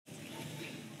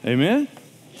Amen.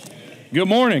 Good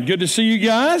morning. Good to see you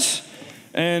guys.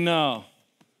 And all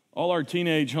our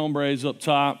teenage hombres up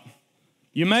top.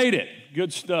 You made it.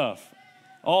 Good stuff.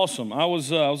 Awesome. I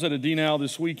was at a D-Now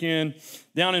this weekend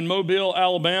down in Mobile,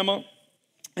 Alabama.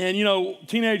 And, you know,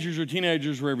 teenagers are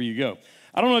teenagers wherever you go.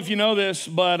 I don't know if you know this,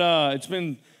 but it's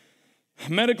been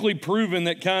medically proven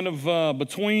that kind of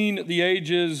between the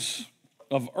ages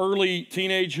of early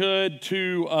teenagehood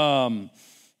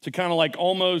to kind of like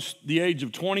almost the age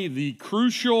of 20, the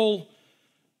crucial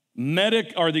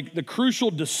the crucial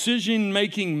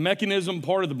decision-making mechanism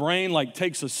part of the brain like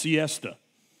takes a siesta.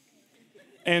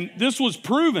 And this was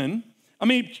proven. I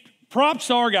mean, props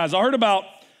to our guys. I heard about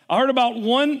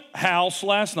one house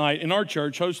last night in our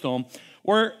church, host home,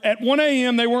 where at 1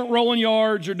 a.m. they weren't rolling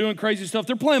yards or doing crazy stuff.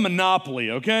 They're playing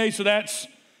Monopoly, okay? So that's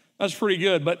pretty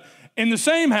good. But in the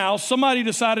same house, somebody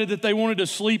decided that they wanted to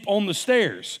sleep on the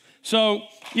stairs. So,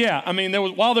 yeah, I mean, there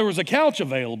was a couch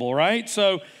available, right?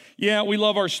 So, yeah, we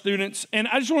love our students. And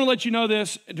I just want to let you know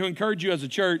this to encourage you as a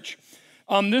church.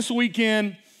 This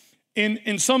weekend,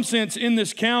 in some sense, in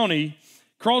this county,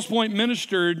 Crosspoint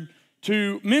ministered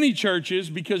to many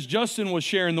churches because Justin was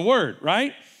sharing the word,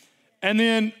 right? And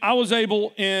then I was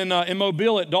able in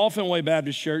Mobile at Dolphin Way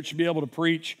Baptist Church to be able to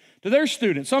preach to their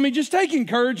students. So, I mean, just take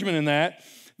encouragement in that.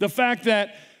 The fact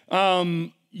that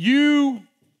you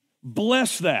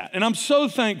bless that. And I'm so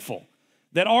thankful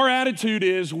that our attitude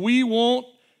is we want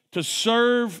to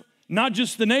serve not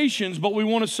just the nations, but we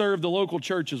want to serve the local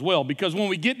church as well. Because when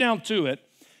we get down to it,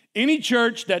 any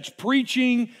church that's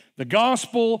preaching the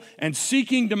gospel and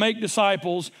seeking to make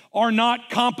disciples are not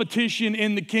competition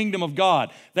in the kingdom of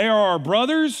God. They are our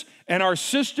brothers and our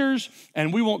sisters,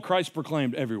 and we want Christ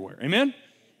proclaimed everywhere. Amen?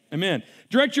 Amen.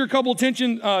 Direct your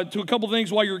attention to a couple things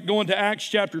while you're going to Acts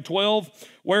chapter 12,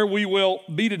 where we will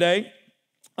be today.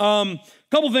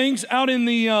 Couple things out in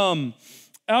the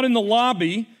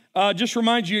lobby. Just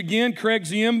remind you again, Craig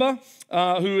Ziemba,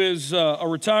 who is a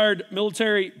retired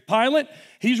military pilot.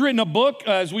 He's written a book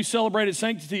as we celebrated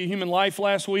Sanctity of Human Life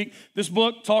last week. This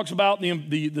book talks about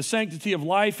the sanctity of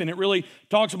life, and it really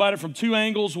talks about it from two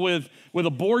angles with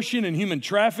abortion and human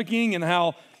trafficking and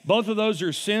how both of those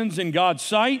are sins in God's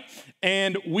sight.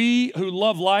 And we who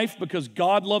love life because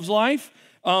God loves life.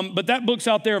 But that book's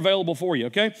out there available for you,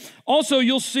 okay? Also,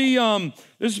 you'll see,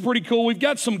 this is pretty cool. We've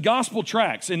got some gospel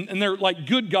tracts, and they're like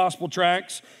good gospel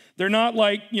tracts. They're not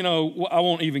like, I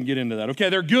won't even get into that, okay?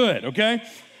 They're good, okay?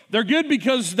 They're good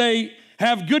because they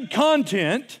have good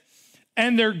content,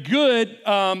 and they're good,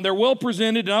 they're well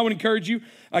presented, and I would encourage you,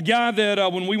 a guy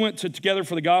that when we went Together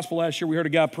for the Gospel last year, we heard a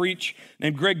guy preach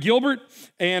named Greg Gilbert,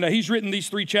 and he's written these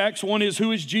three tracts. One is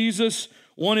Who is Jesus?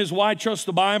 One is Why Trust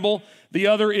the Bible? The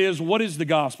other is What is the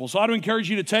Gospel? So I'd encourage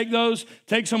you to take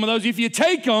some of those. If you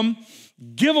take them,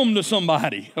 give them to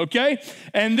somebody, okay?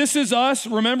 And this is us,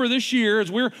 remember this year,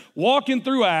 as we're walking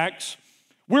through Acts,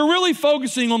 we're really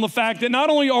focusing on the fact that not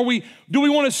only do we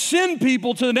want to send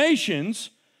people to the nations,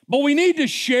 but we need to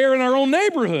share in our own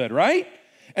neighborhood, right?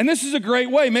 And this is a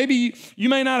great way. Maybe you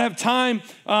may not have time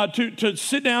to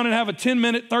sit down and have a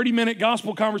 10-minute, 30-minute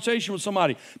gospel conversation with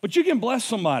somebody, but you can bless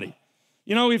somebody.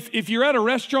 You know, if you're at a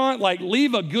restaurant, like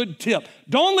leave a good tip.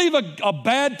 Don't leave a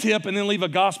bad tip and then leave a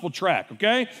gospel tract,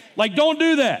 okay? Like don't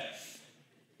do that.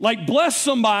 Like bless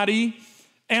somebody,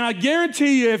 and I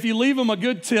guarantee you if you leave them a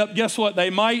good tip, guess what? They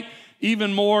might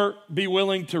even more be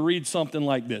willing to read something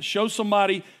like this. Show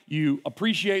somebody you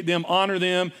appreciate them, honor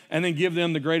them, and then give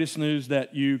them the greatest news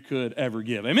that you could ever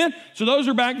give. Amen? So those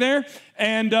are back there.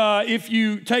 And if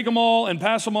you take them all and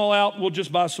pass them all out, we'll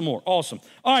just buy some more. Awesome.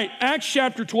 All right, Acts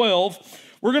chapter 12.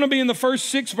 We're going to be in the first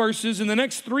 6 verses. In the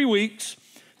next 3 weeks,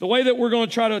 the way that we're going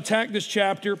to try to attack this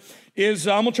chapter is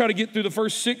I'm going to try to get through the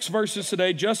first 6 verses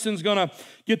today. Justin's going to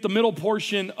get the middle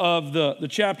portion of the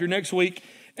chapter next week.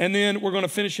 And then we're going to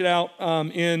finish it out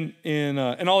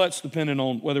and all that's dependent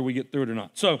on whether we get through it or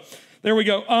not. So there we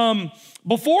go.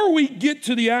 Before we get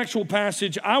to the actual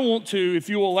passage, I want to, if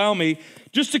you will allow me,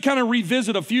 just to kind of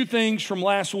revisit a few things from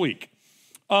last week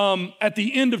at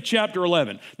the end of chapter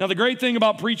 11. Now, the great thing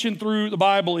about preaching through the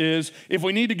Bible is if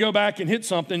we need to go back and hit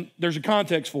something, there's a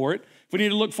context for it. If we need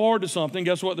to look forward to something,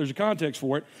 guess what? There's a context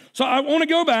for it. So I want to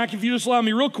go back, if you just allow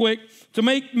me real quick, to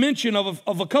make mention of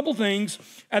a couple things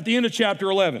at the end of chapter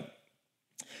 11.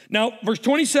 Now, verse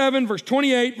 27, verse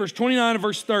 28, verse 29, and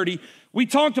verse 30, we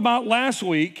talked about last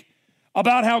week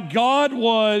about how God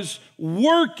was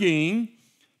working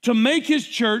to make his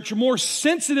church more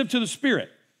sensitive to the Spirit.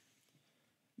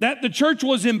 That the church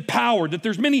was empowered, that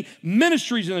there's many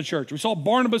ministries in the church. We saw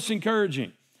Barnabas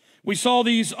encouraging. We saw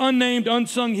these unnamed,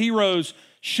 unsung heroes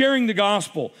sharing the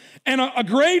gospel. And a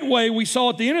great way we saw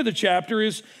at the end of the chapter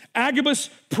is Agabus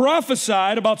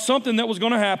prophesied about something that was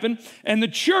going to happen, and the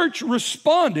church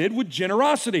responded with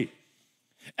generosity.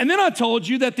 And then I told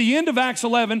you that at the end of Acts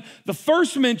 11, the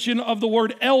first mention of the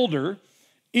word elder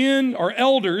or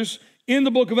elders in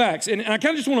the book of Acts. And I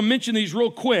kind of just want to mention these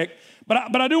real quick,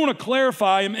 but I do want to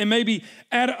clarify and maybe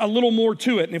add a little more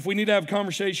to it. And if we need to have a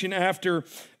conversation after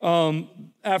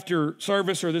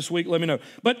service or this week, let me know.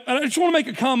 But I just want to make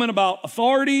a comment about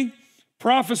authority,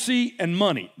 prophecy, and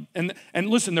money. And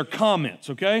listen, they're comments,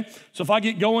 okay? So if I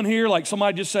get going here, like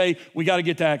somebody just say, we got to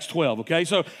get to Acts 12, okay?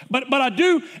 So, but I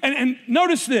do, and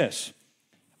notice this.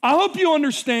 I hope you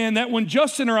understand that when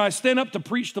Justin or I stand up to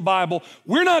preach the Bible,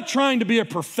 we're not trying to be a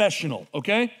professional,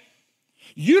 okay?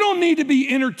 You don't need to be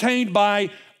entertained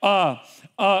by a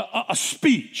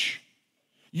speech.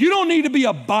 You don't need to be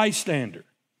a bystander.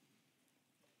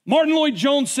 Martin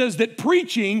Lloyd-Jones says that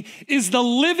preaching is the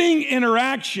living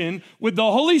interaction with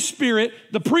the Holy Spirit,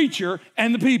 the preacher,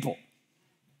 and the people.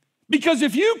 Because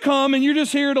if you come and you're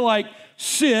just here to like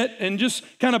sit and just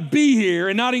kind of be here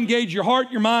and not engage your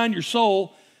heart, your mind, your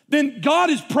soul, then God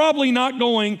is probably not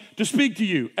going to speak to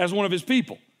you as one of his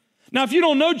people. Now, if you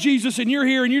don't know Jesus and you're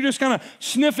here and you're just kind of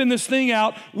sniffing this thing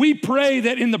out, we pray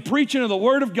that in the preaching of the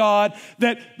Word of God,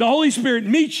 that the Holy Spirit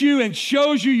meets you and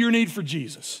shows you your need for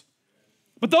Jesus.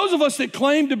 But those of us that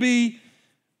claim to be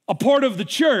a part of the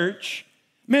church,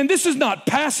 man, this is not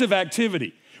passive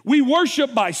activity. We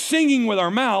worship by singing with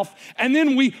our mouth, and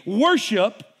then we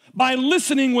worship by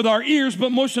listening with our ears,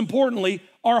 but most importantly,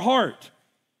 our heart.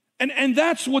 And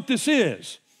that's what this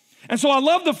is. And so I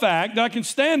love the fact that I can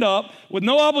stand up with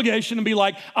no obligation and be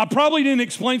like, I probably didn't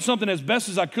explain something as best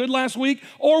as I could last week,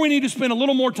 or we need to spend a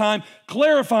little more time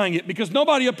clarifying it, because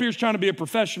nobody up here is trying to be a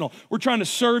professional. We're trying to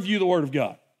serve you the Word of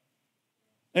God.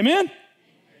 Amen?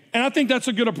 And I think that's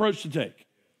a good approach to take.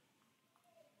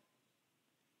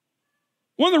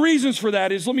 One of the reasons for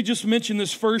that is, let me just mention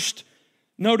this first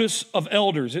notice of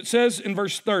elders. It says in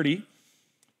verse 30,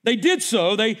 they did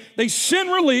so. They sent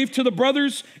relief to the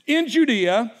brothers in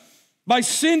Judea by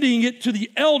sending it to the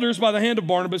elders by the hand of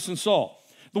Barnabas and Saul.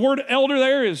 The word elder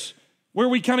there is where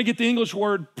we kind of get the English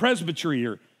word presbytery,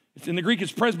 or in the Greek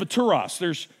it's presbyteros.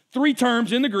 There's 3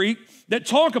 terms in the Greek that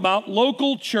talk about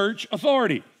local church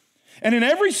authority. And in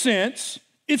every sense,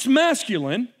 it's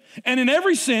masculine. And in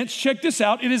every sense, check this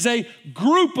out, it is a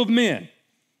group of men.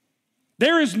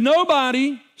 There is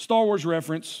nobody, Star Wars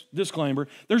reference, disclaimer,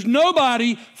 there's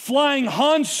nobody flying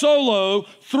Han Solo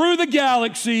through the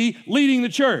galaxy leading the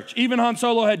church. Even Han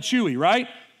Solo had Chewie, right?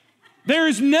 There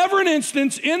is never an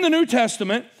instance in the New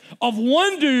Testament of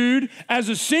one dude as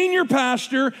a senior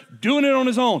pastor doing it on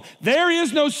his own. There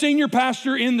is no senior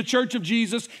pastor in the church of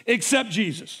Jesus except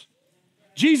Jesus.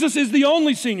 Jesus is the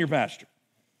only senior pastor.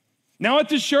 Now at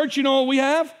this church, you know what we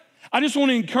have? I just want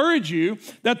to encourage you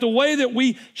that the way that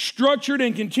we structured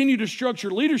and continue to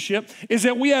structure leadership is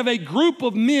that we have a group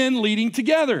of men leading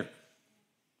together.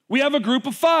 We have a group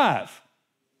of 5.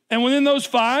 And within those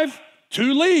 5,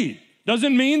 2 lead.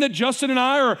 Doesn't mean that Justin and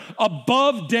I are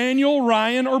above Daniel,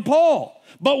 Ryan, or Paul.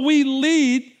 But we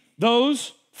lead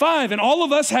those 5. And all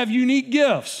of us have unique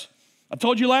gifts. I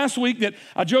told you last week that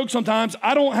I joke sometimes,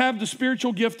 I don't have the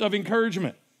spiritual gift of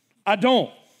encouragement. I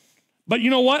don't. But you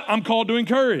know what? I'm called to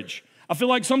encourage. I feel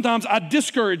like sometimes I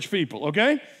discourage people,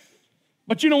 okay?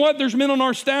 But you know what? There's men on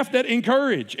our staff that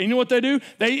encourage. And you know what they do?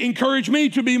 They encourage me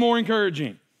to be more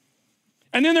encouraging.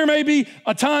 And then there may be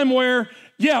a time where,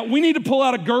 yeah, we need to pull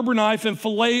out a Gerber knife and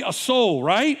fillet a soul,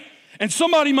 right? And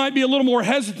somebody might be a little more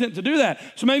hesitant to do that.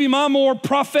 So maybe my more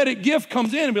prophetic gift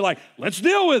comes in and be like, let's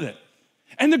deal with it.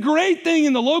 And the great thing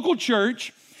in the local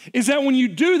church is that when you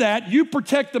do that, you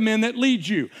protect the men that lead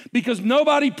you, because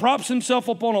nobody props himself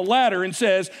up on a ladder and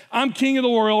says, I'm king of the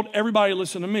world, everybody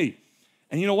listen to me.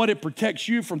 And you know what? It protects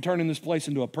you from turning this place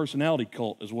into a personality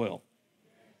cult as well.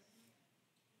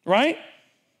 Right?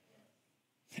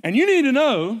 And you need to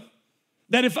know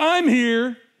that if I'm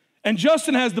here and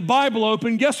Justin has the Bible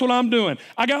open, guess what I'm doing?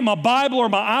 I got my Bible or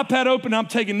my iPad open, I'm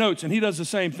taking notes, and he does the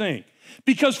same thing.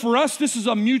 Because for us, this is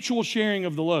a mutual sharing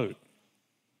of the load.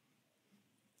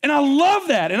 And I love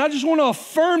that, and I just want to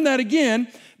affirm that again,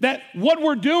 that what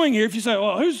we're doing here, if you say,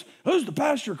 well, who's the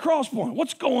pastor of Crosspoint?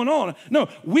 What's going on? No,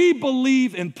 we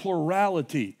believe in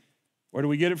plurality. Where do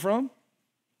we get it from?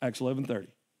 Acts 11:30.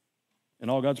 And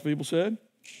all God's people said,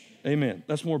 amen.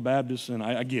 That's more Baptist than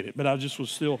I get it, but I just was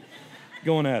still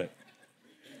going at it.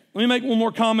 Let me make one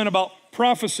more comment about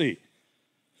prophecy.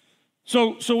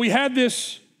 So we had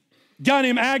this guy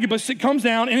named Agabus that comes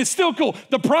down, and it's still cool.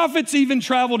 The prophets even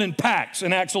traveled in packs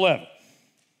in Acts 11.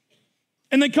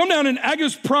 And they come down and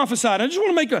Agabus prophesied. I just want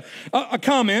to make a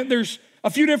comment. There's a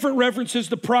few different references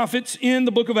to prophets in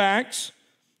the book of Acts.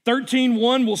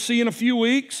 13:1 we'll see in a few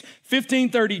weeks.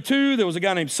 15:32, there was a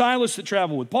guy named Silas that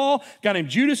traveled with Paul. A guy named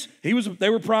Judas, they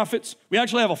were prophets. We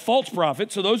actually have a false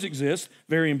prophet, so those exist,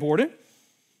 very important.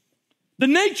 The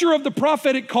nature of the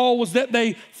prophetic call was that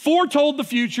they foretold the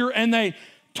future and they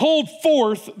told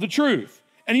forth the truth.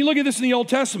 And you look at this in the Old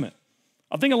Testament.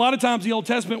 I think a lot of times in the Old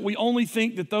Testament, we only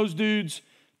think that those dudes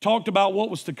talked about what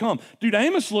was to come. Dude,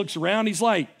 Amos looks around, he's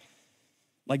like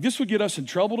this would get us in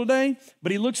trouble today,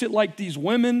 but he looks at like these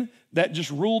women that just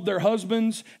ruled their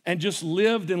husbands and just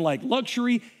lived in like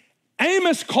luxury.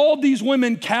 Amos called these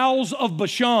women cows of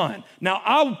Bashan. Now,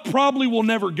 I probably will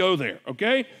never go there,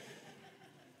 okay?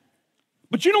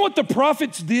 But you know what the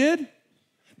prophets did?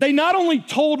 They not only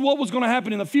told what was going to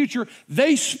happen in the future,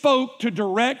 they spoke to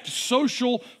direct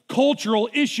social, cultural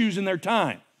issues in their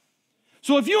time.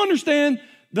 So if you understand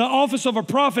the office of a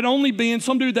prophet only being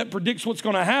some dude that predicts what's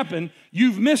going to happen,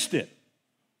 you've missed it.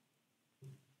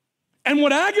 And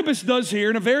what Agabus does here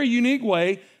in a very unique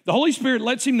way, the Holy Spirit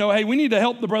lets him know, hey, we need to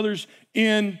help the brothers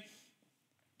in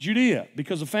Judea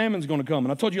because a famine's going to come.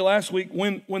 And I told you last week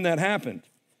when that happened.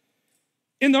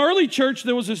 In the early church,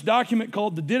 there was this document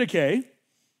called the Didache,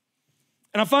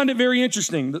 and I find it very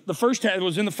interesting. The first, it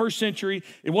was in the first century.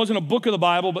 It wasn't a book of the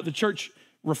Bible, but the church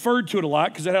referred to it a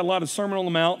lot because it had a lot of Sermon on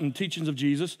the Mount and teachings of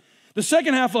Jesus. The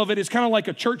second half of it is kind of like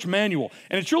a church manual.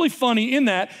 And it's really funny in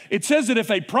that it says that if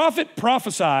a prophet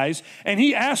prophesies and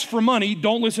he asks for money,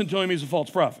 don't listen to him, he's a false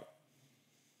prophet.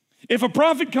 If a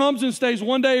prophet comes and stays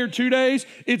 1 day or 2 days,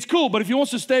 it's cool. But if he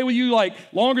wants to stay with you like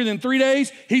longer than 3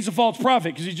 days, he's a false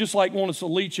prophet because he's just like wanting to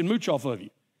leech and mooch off of you.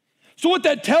 So what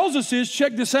that tells us is,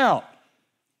 check this out,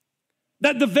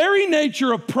 that the very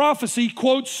nature of prophecy,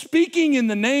 quote, speaking in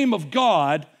the name of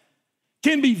God,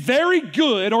 can be very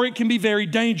good or it can be very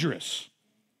dangerous.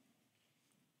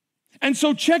 And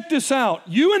so check this out.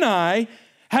 You and I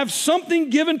have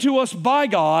something given to us by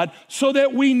God so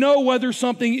that we know whether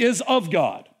something is of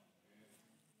God.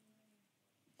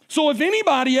 So if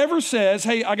anybody ever says,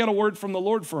 hey, I got a word from the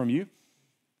Lord from you,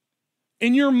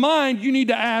 in your mind, you need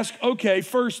to ask, okay,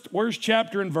 first, where's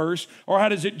chapter and verse? Or how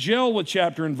does it gel with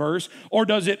chapter and verse? Or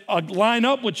does it line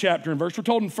up with chapter and verse? We're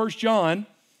told in 1 John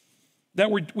that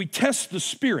we test the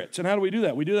spirits. And how do we do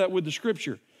that? We do that with the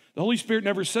scripture. The Holy Spirit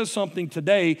never says something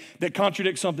today that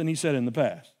contradicts something he said in the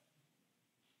past.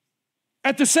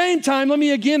 At the same time, let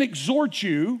me again exhort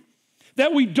you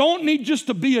that we don't need just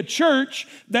to be a church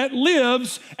that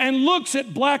lives and looks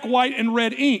at black, white, and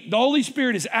red ink. The Holy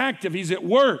Spirit is active. He's at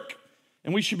work.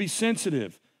 And we should be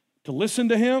sensitive to listen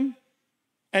to him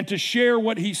and to share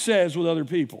what he says with other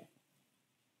people.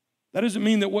 That doesn't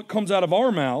mean that what comes out of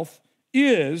our mouth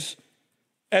is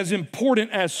as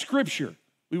important as Scripture.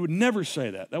 We would never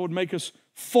say that. That would make us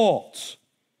false.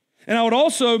 And I would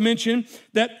also mention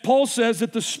that Paul says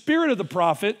that the spirit of the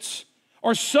prophets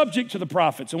are subject to the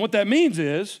prophets. And what that means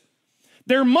is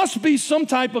there must be some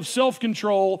type of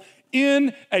self-control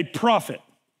in a prophet.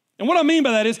 And what I mean by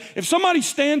that is if somebody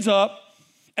stands up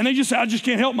and they just say, I just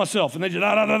can't help myself, and they just,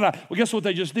 Well, guess what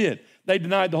they just did? They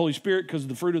denied the Holy Spirit because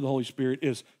the fruit of the Holy Spirit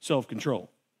is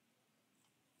self-control.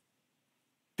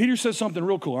 Peter says something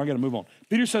real cool. I got to move on.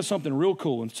 Peter says something real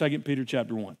cool in 2 Peter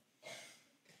chapter 1.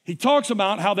 He talks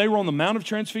about how they were on the Mount of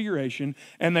Transfiguration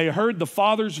and they heard the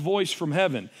Father's voice from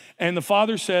heaven. And the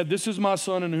Father said, this is my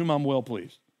Son in whom I'm well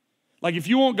pleased. Like if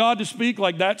you want God to speak,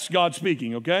 like that's God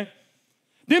speaking, okay?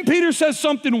 Then Peter says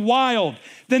something wild.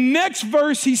 The next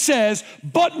verse he says,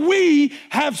 but we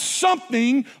have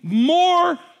something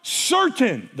more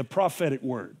certain, the prophetic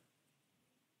word.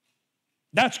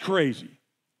 That's crazy.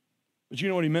 But you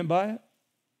know what he meant by it?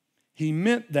 He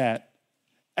meant that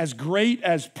as great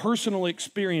as personal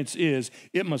experience is,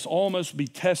 it must almost be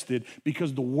tested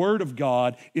because the word of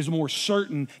God is more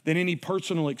certain than any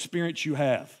personal experience you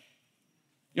have.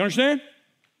 You understand?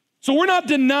 So we're not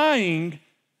denying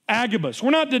Agabus.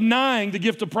 We're not denying the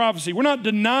gift of prophecy. We're not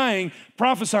denying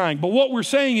prophesying. But what we're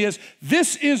saying is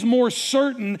this is more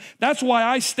certain. That's why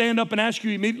I stand up and ask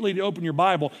you immediately to open your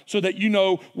Bible so that you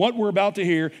know what we're about to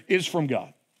hear is from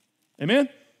God. Amen?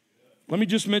 Let me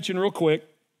just mention real quick,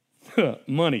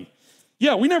 money.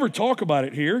 Yeah, we never talk about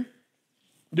it here,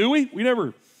 do we? We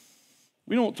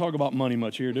don't talk about money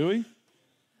much here, do we?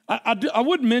 I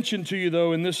would mention to you,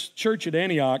 though, in this church at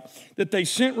Antioch, that they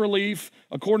sent relief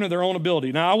according to their own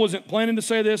ability. Now, I wasn't planning to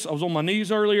say this. I was on my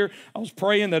knees earlier. I was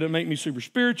praying that it'd make me super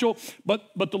spiritual, but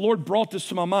the Lord brought this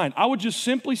to my mind. I would just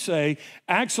simply say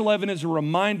Acts 11 is a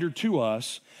reminder to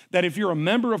us that if you're a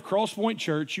member of Crosspoint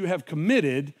Church, you have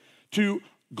committed to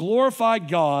glorify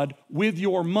God with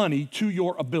your money to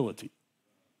your ability.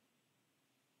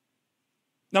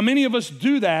 Now, many of us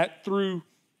do that through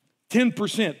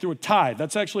 10%, through a tithe.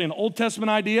 That's actually an Old Testament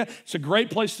idea. It's a great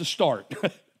place to start.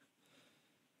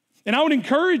 And I would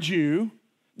encourage you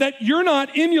that you're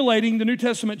not emulating the New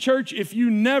Testament church if you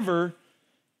never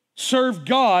serve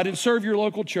God and serve your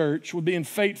local church with being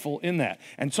faithful in that.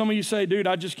 And some of you say, dude,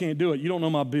 I just can't do it. You don't know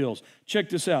my bills. Check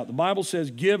this out. The Bible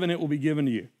says, give and it will be given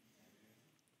to you.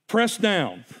 Pressed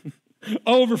down,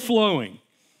 overflowing.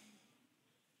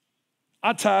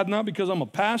 I tithe not because I'm a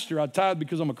pastor. I tithe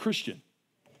because I'm a Christian.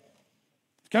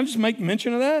 Can I just make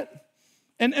mention of that?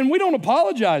 And we don't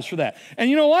apologize for that. And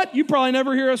you know what? You probably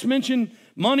never hear us mention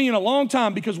money in a long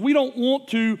time because we don't want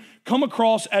to come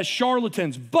across as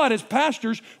charlatans. But as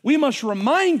pastors, we must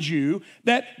remind you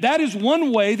that that is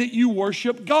one way that you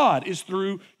worship God is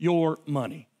through your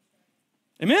money.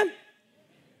 Amen?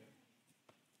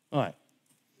 All right.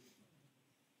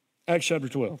 Acts chapter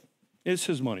 12. It's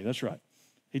his money. That's right.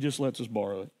 He just lets us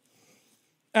borrow it.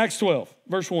 Acts 12,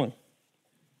 verse 1.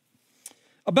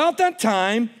 About that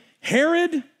time,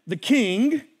 Herod the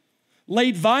king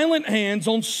laid violent hands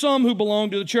on some who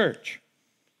belonged to the church.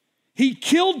 He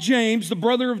killed James, the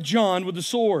brother of John, with the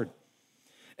sword.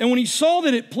 And when he saw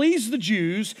that it pleased the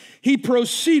Jews, he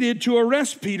proceeded to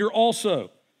arrest Peter also.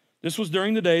 This was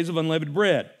during the days of unleavened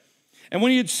bread. And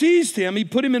when he had seized him, he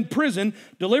put him in prison,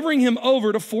 delivering him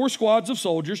over to 4 squads of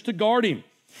soldiers to guard him,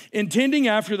 intending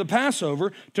after the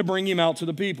Passover to bring him out to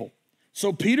the people.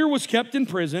 So Peter was kept in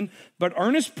prison, but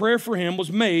earnest prayer for him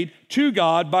was made to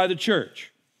God by the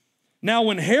church. Now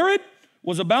when Herod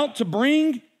was about to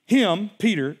bring him,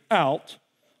 Peter, out,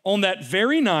 on that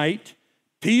very night,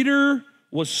 Peter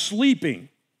was sleeping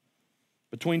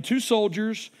between 2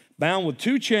 soldiers, bound with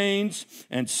 2 chains,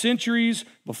 and sentries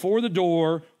before the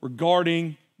door were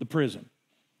guarding the prison.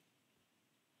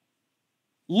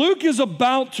 Luke is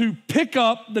about to pick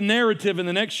up the narrative in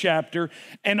the next chapter,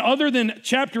 and other than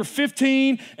chapter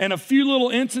 15 and a few little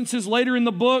instances later in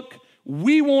the book,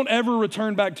 we won't ever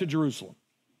return back to Jerusalem.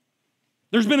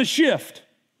 There's been a shift.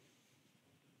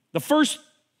 The first,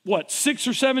 6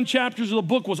 or 7 chapters of the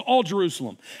book was all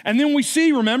Jerusalem. And then we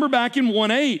see, remember back in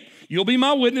 1:8, you'll be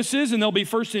my witnesses, and they'll be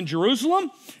first in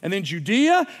Jerusalem, and then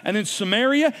Judea, and then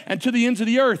Samaria, and to the ends of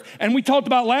the earth. And we talked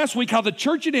about last week how the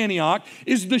church at Antioch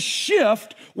is the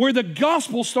shift where the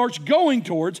gospel starts going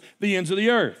towards the ends of the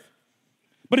earth.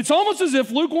 But it's almost as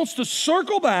if Luke wants to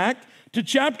circle back to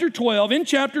chapter 12, in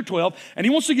chapter 12, and he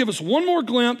wants to give us one more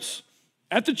glimpse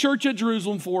at the church at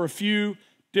Jerusalem for a few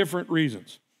different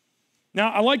reasons. Now,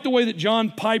 I like the way that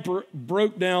John Piper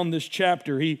broke down this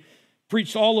chapter. He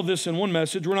preached all of this in one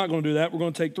message. We're not going to do that. We're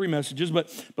going to take 3 messages.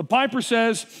 But Piper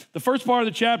says the first part of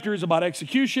the chapter is about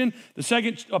execution. The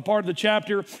second part of the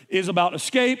chapter is about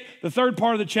escape. The third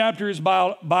part of the chapter is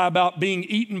about being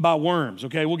eaten by worms.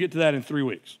 Okay, we'll get to that in 3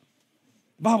 weeks.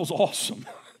 The Bible's awesome.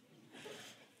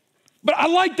 But I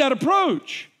like that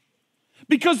approach.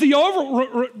 Because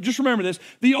just remember this,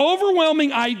 the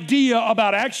overwhelming idea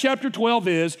about Acts chapter 12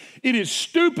 is it is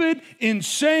stupid,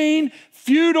 insane,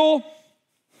 futile,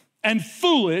 and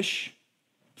foolish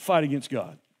to fight against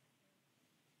God.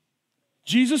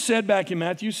 Jesus said back in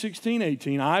Matthew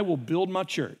 16:18, I will build my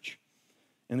church,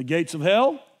 and the gates of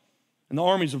hell, and the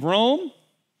armies of Rome,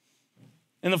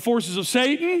 and the forces of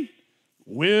Satan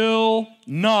will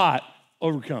not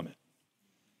overcome it.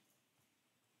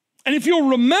 And if you'll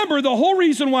remember, the whole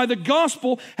reason why the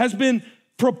gospel has been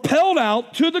propelled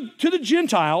out to the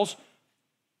Gentiles,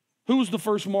 who was the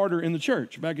first martyr in the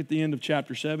church? Back at the end of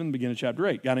chapter 7, beginning of chapter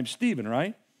 8, a guy named Stephen,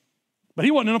 right? But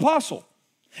he wasn't an apostle.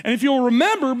 And if you'll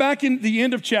remember, back in the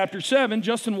end of chapter 7,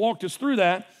 Justin walked us through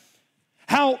that,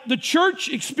 how the church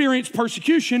experienced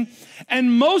persecution,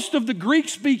 and most of the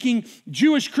Greek-speaking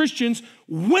Jewish Christians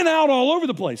went out all over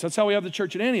the place. That's how we have the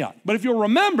church at Antioch. But if you'll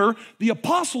remember, the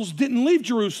apostles didn't leave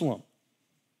Jerusalem.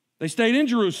 They stayed in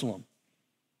Jerusalem.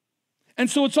 And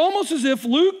so it's almost as if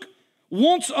Luke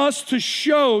wants us to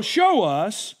show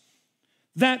us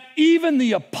that even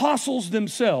the apostles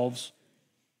themselves,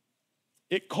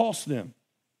 it cost them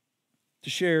to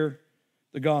share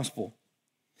the gospel.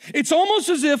 It's almost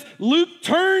as if Luke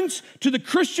turns to the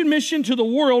Christian mission to the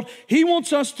world. He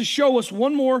wants us to show us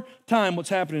one more time what's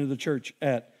happening to the church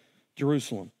at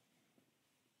Jerusalem.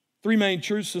 3 main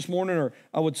truths this morning, or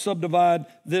I would subdivide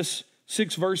this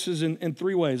 6 verses in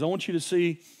 3 ways. I want you to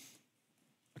see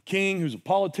a king who's a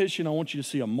politician. I want you to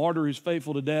see a martyr who's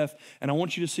faithful to death. And I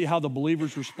want you to see how the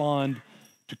believers respond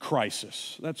to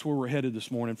crisis. That's where we're headed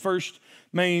this morning. First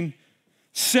main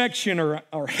section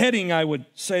or heading, I would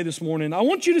say this morning, I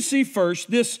want you to see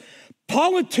first this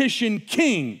politician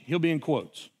king, he'll be in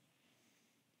quotes,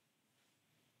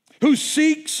 who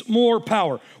seeks more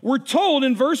power. We're told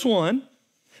in verse 1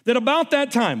 that about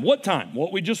that time, what time?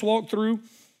 What we just walked through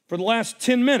for the last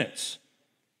 10 minutes.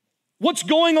 What's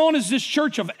going on is this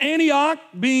church of Antioch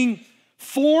being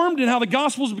formed and how the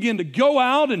gospels begin to go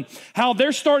out and how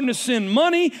they're starting to send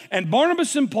money, and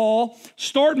Barnabas and Paul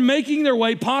start making their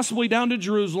way possibly down to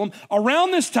Jerusalem.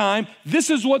 Around this time, this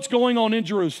is what's going on in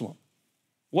Jerusalem.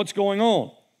 What's going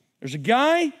on? There's a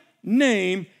guy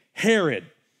named Herod.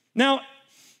 Now,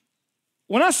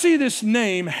 when I see this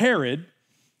name, Herod,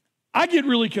 I get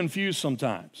really confused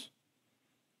sometimes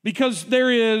because there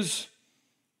is,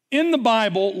 in the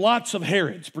Bible, lots of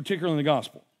Herods, particularly in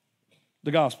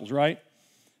the Gospels, right?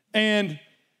 And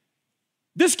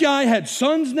this guy had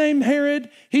sons named Herod.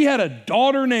 He had a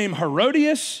daughter named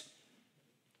Herodias.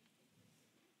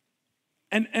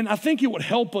 And I think it would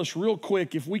help us real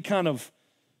quick if we kind of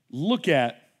look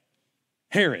at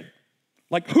Herod.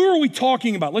 Like, who are we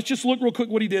talking about? Let's just look real quick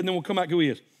what he did, and then we'll come back to who he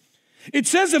is. It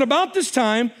says that about this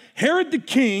time, Herod the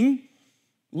king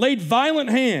laid violent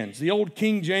hands. The old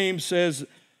King James says,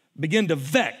 began to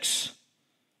vex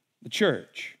the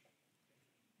church.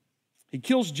 He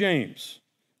kills James,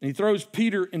 and he throws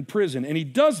Peter in prison. And he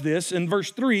does this in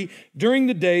verse 3 during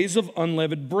the days of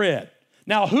unleavened bread.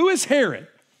 Now, who is Herod?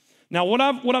 Now, what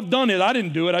I've done is, I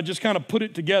didn't do it, I just kind of put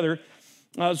it together.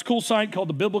 It's a cool site called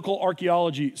the Biblical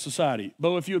Archaeology Society.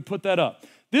 Bo, if you would put that up.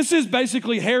 This is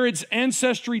basically Herod's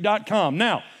Ancestry.com.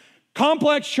 Now,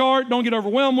 complex chart, don't get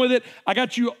overwhelmed with it. I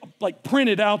got you like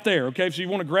printed out there, okay? So you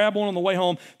want to grab one on the way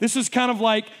home. This is kind of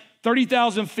like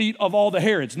 30,000 feet of all the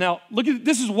Herods. Now, look at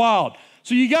this, is wild.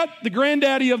 So you got the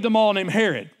granddaddy of them all named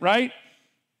Herod, right?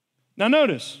 Now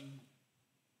notice,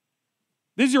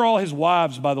 these are all his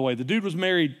wives, by the way. The dude was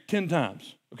married 10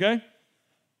 times, okay?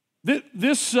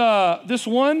 This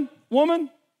one woman,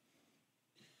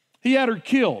 he had her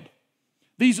killed.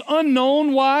 These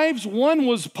unknown wives, one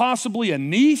was possibly a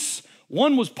niece,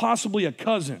 one was possibly a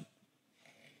cousin.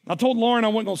 I told Lauren I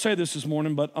wasn't going to say this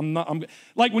morning, but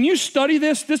like when you study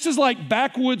this is like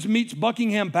Backwoods meets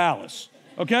Buckingham Palace,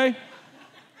 okay?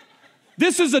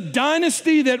 This is a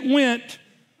dynasty that went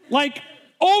like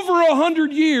over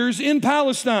 100 years in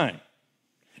Palestine.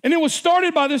 And it was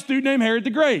started by this dude named Herod the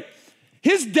Great.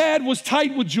 His dad was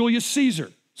tight with Julius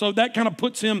Caesar, so that kind of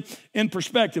puts him in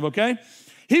perspective, okay?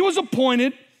 He was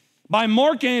appointed by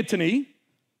Mark Antony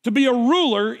to be a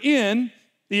ruler in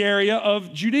the area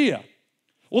of Judea.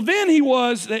 Well, then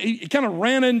he kind of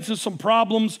ran into some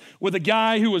problems with a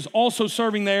guy who was also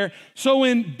serving there. So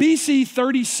in BC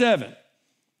 37,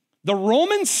 the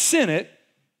Roman Senate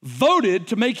voted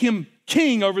to make him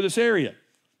king over this area.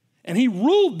 And he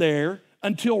ruled there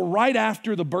until right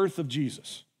after the birth of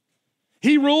Jesus.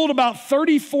 He ruled about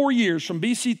 34 years from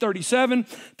BC 37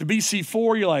 to BC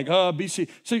 4. You're like, BC.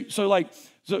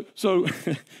 So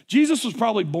Jesus was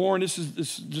probably born, this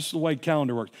is just the way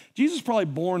calendar works. Jesus was probably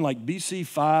born like BC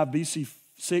 5, BC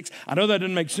 6. I know that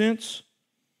didn't make sense,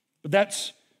 but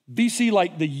that's BC,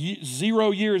 like the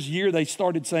 0 year they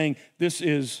started saying this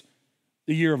is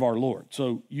the year of our Lord.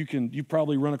 So you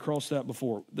probably run across that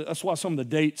before. That's why some of the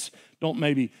dates don't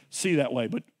maybe see that way.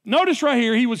 But notice right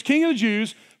here, he was king of the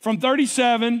Jews from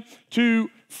 37 to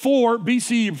 4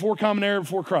 BC, before Common Era,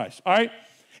 before Christ. All right?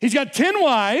 He's got 10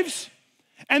 wives.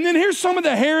 And then here's some of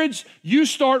the Herods you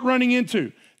start running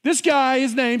into. This guy,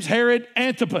 his name's Herod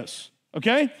Antipas,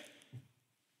 okay?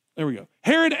 There we go.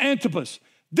 Herod Antipas.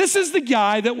 This is the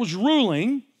guy that was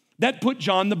ruling that put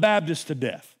John the Baptist to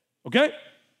death, okay?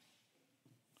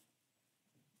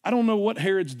 I don't know what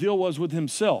Herod's deal was with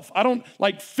himself.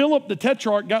 Like Philip the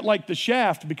Tetrarch got like the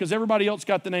shaft because everybody else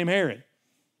got the name Herod.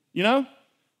 You know?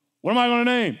 What am I going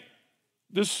to name?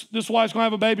 This wife's going to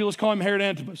have a baby, let's call him Herod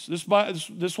Antipas. This wife's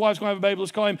going to have a baby,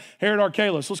 let's call him Herod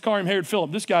Archelaus. Let's call him Herod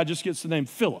Philip. This guy just gets the name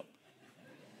Philip.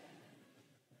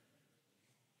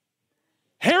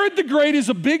 Herod the Great is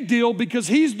a big deal because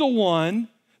he's the one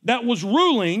that was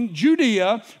ruling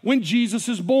Judea when Jesus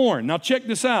is born. Now check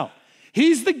this out.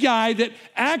 He's the guy that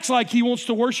acts like he wants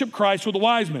to worship Christ with the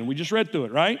wise men. We just read through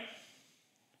it, right?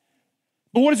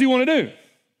 But what does he want to do?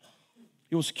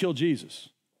 He wants to kill Jesus.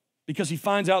 Because he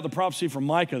finds out the prophecy from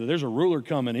Micah that there's a ruler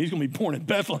coming. He's going to be born in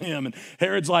Bethlehem. And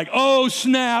Herod's like, oh,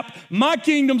 snap, my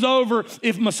kingdom's over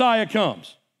if Messiah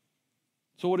comes.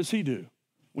 So what does he do?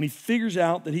 When he figures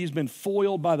out that he's been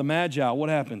foiled by the Magi, what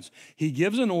happens? He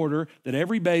gives an order that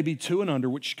every baby 2 and under,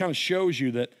 which kind of shows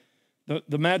you that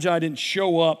the Magi didn't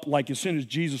show up like as soon as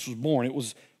Jesus was born. It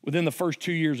was within the first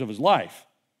 2 years of his life.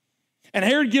 And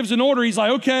Herod gives an order. He's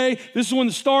like, okay, this is when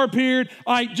the star appeared.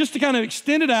 All right, just to kind of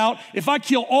extend it out, if I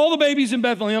kill all the babies in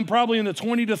Bethlehem, probably in the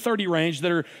 20 to 30 range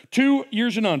that are 2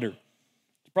 years and under,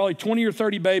 probably 20 or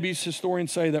 30 babies,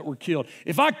 historians say, that were killed.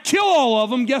 If I kill all of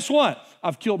them, guess what?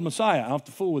 I've killed Messiah. I don't have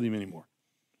to fool with him anymore.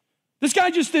 This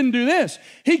guy just didn't do this.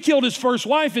 He killed his first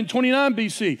wife in 29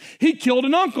 BC. He killed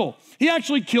an uncle. He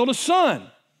actually killed a son.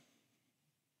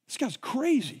 This guy's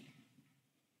crazy.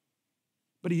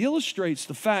 But he illustrates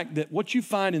the fact that what you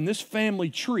find in this family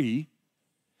tree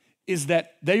is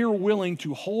that they are willing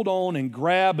to hold on and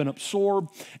grab and absorb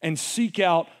and seek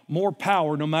out more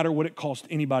power no matter what it costs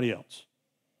anybody else.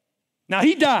 Now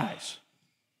he dies.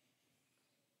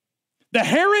 The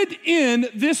Herod in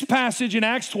this passage in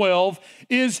Acts 12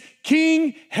 is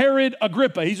King Herod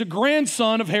Agrippa. He's a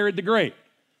grandson of Herod the Great.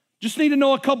 Just need to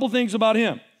know a couple things about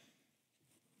him.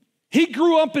 He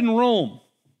grew up in Rome,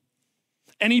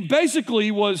 and he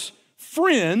basically was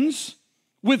friends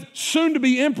with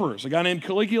soon-to-be emperors, a guy named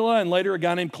Caligula and later a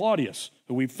guy named Claudius,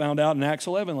 who we found out in Acts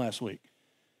 11 last week.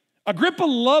 Agrippa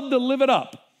loved to live it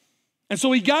up, and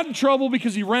so he got in trouble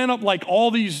because he ran up like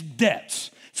all these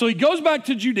debts. So he goes back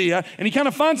to Judea, and he kind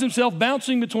of finds himself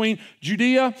bouncing between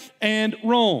Judea and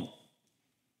Rome.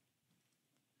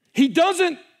 He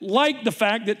doesn't like the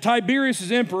fact that Tiberius is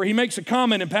emperor. He makes a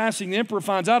comment in passing. The emperor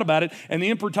finds out about it, and the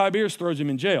emperor Tiberius throws him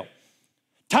in jail.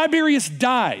 Tiberius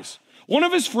dies. One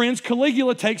of his friends,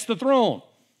 Caligula, takes the throne.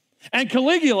 And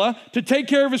Caligula, to take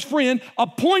care of his friend,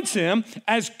 appoints him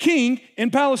as king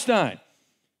in Palestine.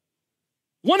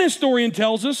 One historian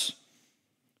tells us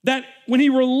that when he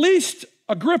released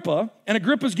Agrippa, and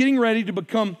Agrippa's getting ready to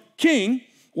become king,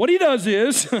 what he does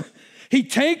is he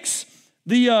takes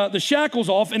the shackles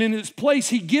off, and in its place,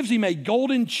 he gives him a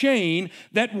golden chain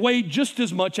that weighed just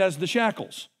as much as the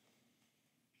shackles.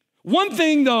 One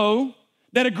thing, though,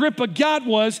 that Agrippa got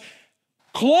was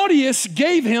Claudius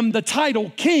gave him the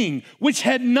title king, which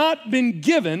had not been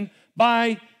given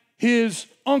by his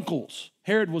uncles.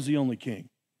 Herod was the only king.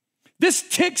 This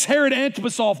ticks Herod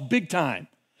Antipas off big time.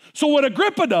 So what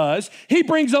Agrippa does, he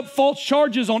brings up false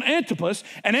charges on Antipas,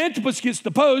 and Antipas gets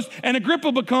deposed, and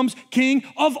Agrippa becomes king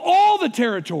of all the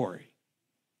territory.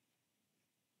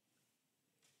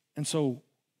 And so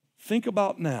think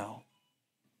about now,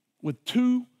 with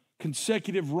 2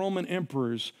 consecutive Roman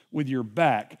emperors with your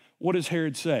back, what does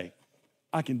Herod say?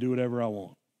 I can do whatever I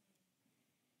want.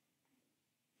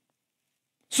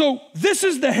 So this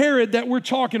is the Herod that we're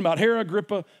talking about, Herod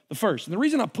Agrippa the first. And the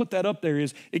reason I put that up there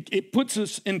is it puts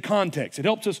us in context. It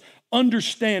helps us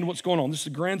understand what's going on. This is the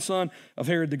grandson of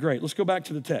Herod the Great. Let's go back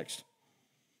to the text.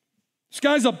 This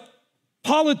guy's a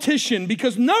politician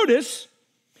because notice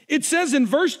it says in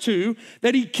verse 2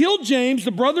 that he killed James,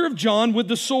 the brother of John, with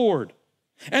the sword.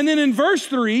 And then in verse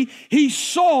 3, he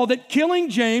saw that killing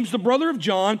James, the brother of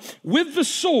John, with the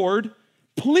sword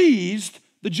pleased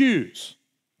the Jews.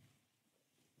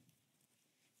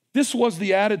 This was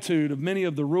the attitude of many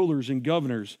of the rulers and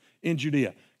governors in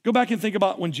Judea. Go back and think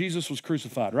about when Jesus was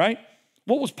crucified, right?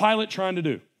 What was Pilate trying to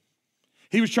do?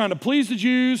 He was trying to please the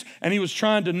Jews, and he was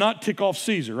trying to not tick off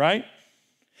Caesar, right?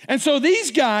 And so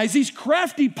these guys, these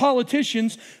crafty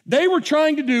politicians, they were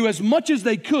trying to do as much as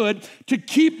they could to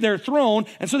keep their throne,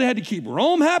 and so they had to keep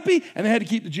Rome happy, and they had to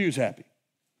keep the Jews happy.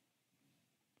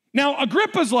 Now,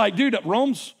 Agrippa's like, dude,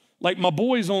 Rome's like my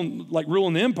boys on like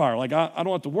ruling the empire. Like, I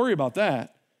don't have to worry about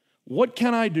that. What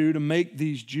can I do to make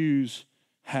these Jews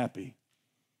happy?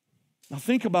 Now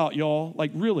think about, y'all,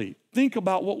 like really, think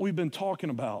about what we've been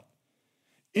talking about.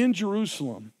 In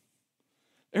Jerusalem,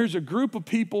 there's a group of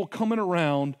people coming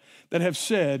around that have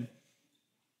said,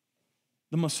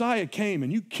 the Messiah came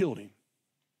and you killed him,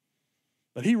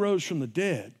 but he rose from the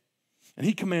dead, and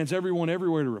he commands everyone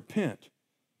everywhere to repent.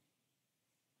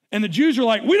 And the Jews are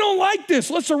like, we don't like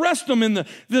this. Let's arrest them in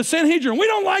the Sanhedrin. We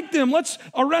don't like them. Let's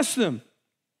arrest them.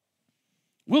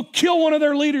 We'll kill one of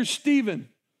their leaders, Stephen.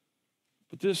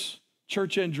 But this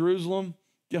church in Jerusalem,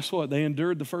 guess what? They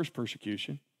endured the first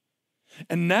persecution.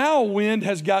 And now wind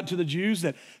has got to the Jews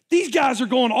that these guys are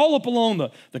going all up along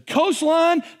the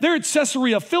coastline. They're at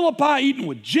Caesarea Philippi eating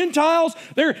with Gentiles.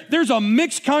 There's a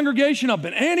mixed congregation up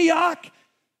in Antioch.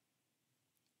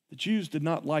 The Jews did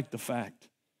not like the fact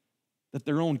that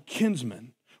their own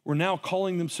kinsmen were now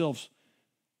calling themselves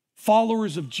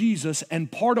followers of Jesus,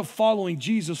 and part of following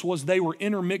Jesus was they were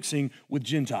intermixing with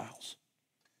Gentiles.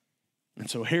 And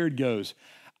so Herod goes,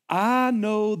 I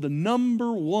know the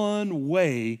number one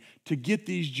way to get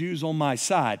these Jews on my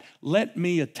side. Let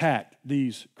me attack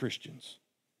these Christians.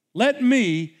 Let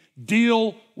me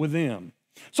deal with them.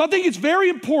 So I think it's very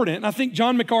important, and I think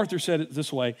John MacArthur said it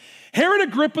this way. Herod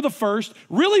Agrippa I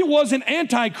really wasn't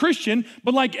anti-Christian,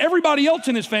 but like everybody else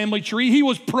in his family tree, he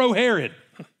was pro-Herod.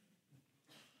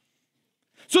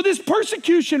 So this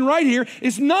persecution right here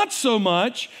is not so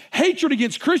much hatred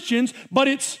against Christians, but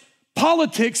it's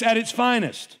politics at its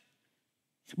finest.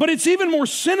 But it's even more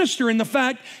sinister in the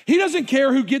fact he doesn't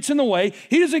care who gets in the way.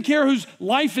 He doesn't care whose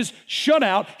life is shut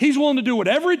out. He's willing to do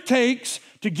whatever it takes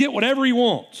to get whatever he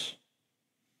wants.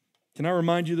 Can I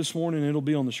remind you this morning, it'll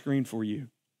be on the screen for you.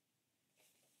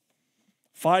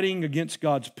 Fighting against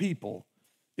God's people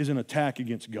is an attack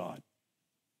against God.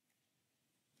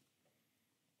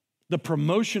 The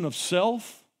promotion of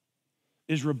self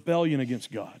is rebellion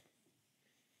against God.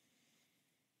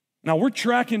 Now, we're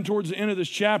tracking towards the end of this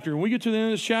chapter. When we get to the end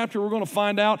of this chapter, we're going to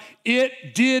find out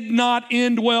it did not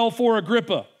end well for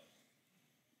Agrippa.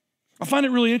 I find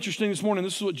it really interesting this morning.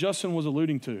 This is what Justin was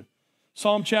alluding to.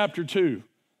 Psalm chapter 2.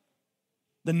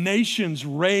 The nations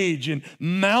rage and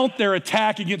mount their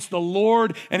attack against the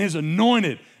Lord and his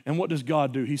anointed. And what does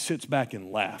God do? He sits back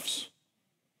and laughs.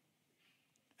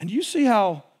 And do you see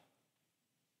how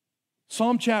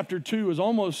Psalm chapter 2 is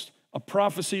almost a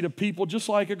prophecy to people just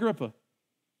like Agrippa?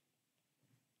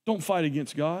 Don't fight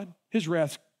against God. His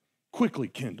wrath quickly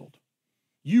kindled.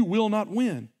 You will not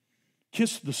win.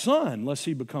 Kiss the Son, lest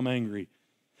he become angry.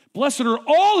 Blessed are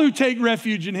all who take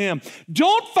refuge in him.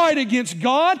 Don't fight against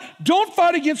God. Don't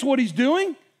fight against what he's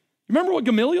doing. Remember what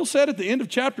Gamaliel said at the end of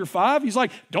chapter 5? He's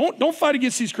like, don't fight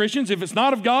against these Christians. If it's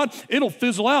not of God, it'll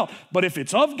fizzle out. But if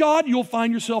it's of God, you'll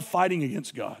find yourself fighting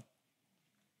against God.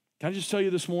 Can I just tell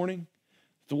you this morning,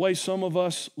 the way some of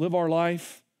us live our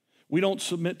life, we don't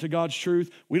submit to God's truth.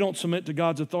 We don't submit to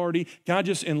God's authority. Can I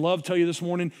just in love tell you this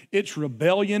morning, it's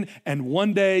rebellion, and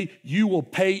one day you will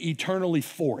pay eternally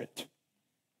for it.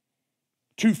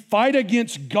 To fight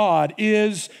against God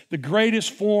is the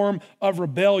greatest form of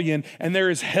rebellion, and there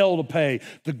is hell to pay.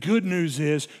 The good news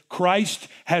is Christ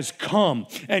has come,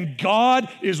 and God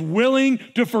is willing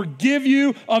to forgive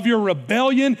you of your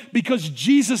rebellion because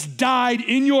Jesus died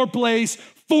in your place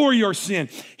for your sin.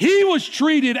 He was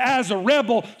treated as a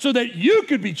rebel so that you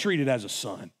could be treated as a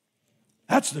son.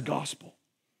 That's the gospel.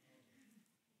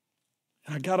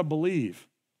 And I got to believe,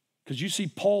 because you see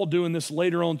Paul doing this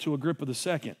later on to Agrippa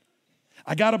II.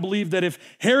 I got to believe that if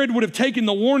Herod would have taken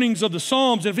the warnings of the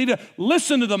Psalms, if he'd have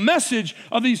listened to the message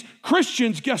of these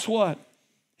Christians, guess what?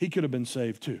 He could have been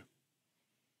saved too.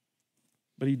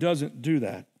 But he doesn't do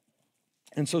that.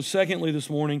 And so secondly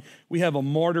this morning, we have a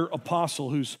martyr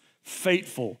apostle who's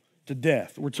faithful to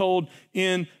death. We're told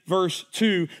in verse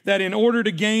 2 that in order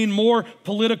to gain more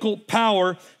political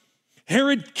power,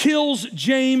 Herod kills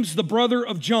James, the brother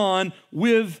of John,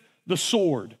 with the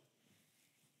sword.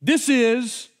 This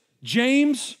is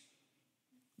James,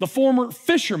 the former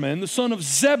fisherman, the son of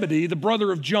Zebedee, the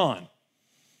brother of John.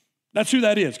 That's who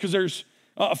that is, because there's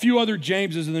a few other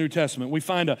Jameses in the New Testament. We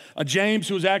find a James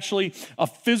who was actually a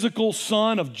physical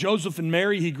son of Joseph and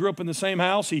Mary. He grew up in the same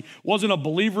house. He wasn't a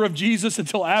believer of Jesus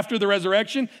until after the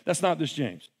resurrection. That's not this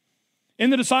James.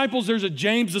 In the disciples, there's a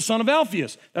James, the son of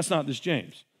Alphaeus. That's not this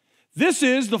James. This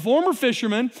is the former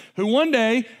fisherman who one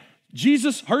day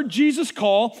Jesus heard Jesus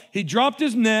call. He dropped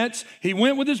his nets. He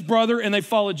went with his brother, and they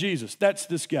followed Jesus. That's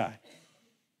this guy.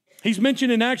 He's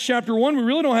mentioned in Acts chapter 1. We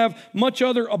really don't have much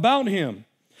other about him.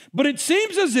 But it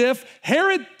seems as if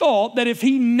Herod thought that if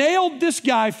he nailed this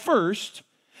guy first,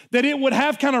 that it would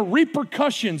have kind of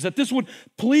repercussions, that this would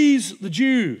please the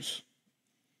Jews.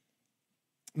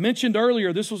 Mentioned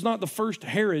earlier, this was not the first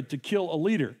Herod to kill a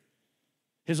leader.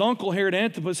 His uncle Herod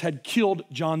Antipas had killed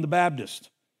John the Baptist.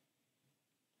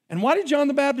 And why did John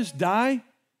the Baptist die?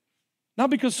 Not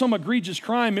because some egregious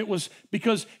crime. It was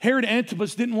because Herod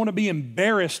Antipas didn't want to be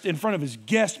embarrassed in front of his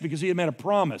guests because he had made a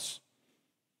promise.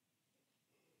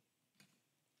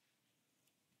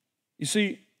 You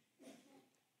see,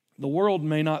 the world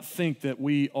may not think that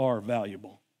we are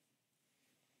valuable.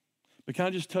 But can I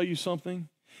just tell you something?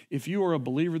 If you are a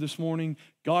believer this morning,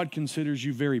 God considers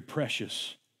you very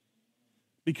precious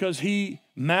because he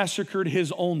massacred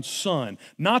his own son.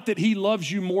 Not that he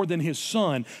loves you more than his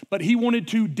son, but he wanted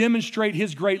to demonstrate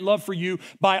his great love for you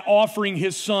by offering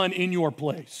his son in your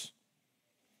place.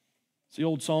 It's the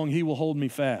old song, "He will hold me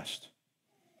fast."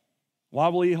 Why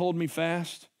will he hold me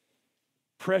fast?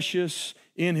 Precious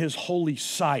in his holy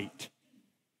sight.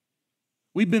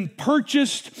 We've been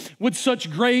purchased with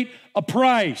such great a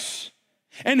price.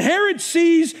 And Herod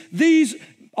sees these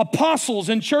apostles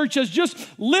in church as just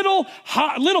little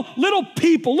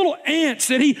people, little ants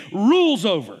that he rules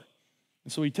over.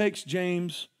 And so he takes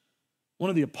James, one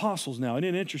of the apostles now. Isn't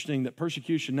it interesting that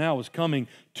persecution now is coming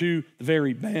to the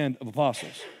very band of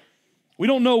apostles? We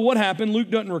don't know what happened.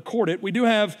 Luke doesn't record it. We do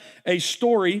have a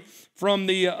story from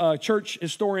the church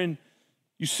historian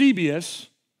Eusebius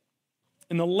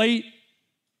in the late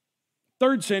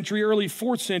 3rd century, early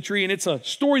 4th century, and it's a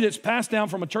story that's passed down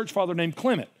from a church father named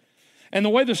Clement. And the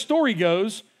way the story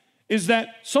goes is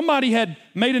that somebody had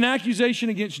made an accusation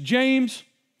against James,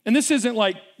 And this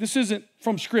isn't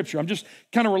from Scripture. I'm just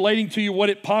kind of relating to you what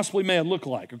it possibly may have looked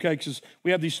like, okay? Because we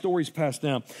have these stories passed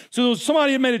down. So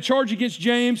somebody had made a charge against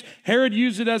James. Herod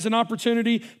used it as an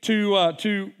opportunity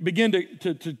to begin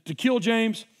to kill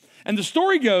James. And the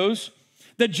story goes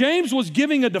that James was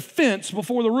giving a defense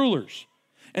before the rulers.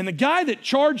 And the guy that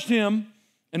charged him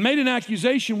and made an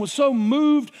accusation was so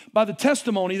moved by the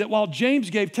testimony that while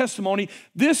James gave testimony,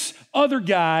 this other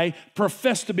guy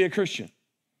professed to be a Christian.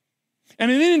 And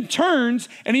then turns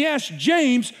and he asked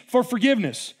James for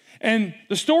forgiveness. And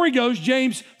the story goes,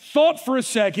 James thought for a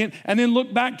second and then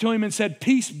looked back to him and said,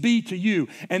 "Peace be to you."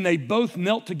 And they both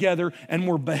knelt together and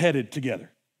were beheaded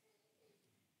together.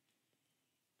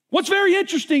 What's very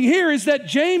interesting here is that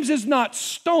James is not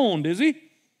stoned, is he?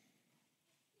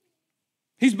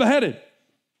 He's beheaded.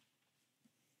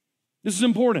 This is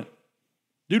important.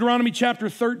 Deuteronomy chapter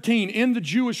 13, in the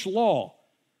Jewish law,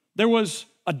 there was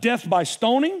a death by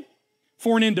stoning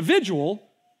for an individual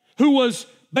who was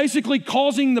basically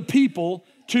causing the people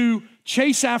to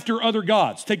chase after other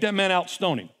gods. Take that man out,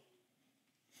 stone him.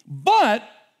 But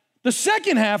the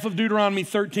second half of Deuteronomy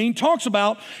 13 talks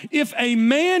about if a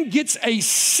man gets a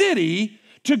city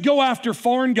to go after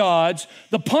foreign gods,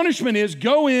 the punishment is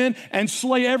go in and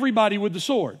slay everybody with the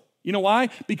sword. You know why?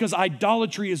 Because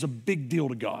idolatry is a big deal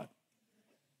to God.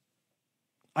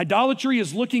 Idolatry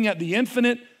is looking at the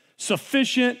infinite,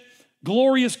 sufficient,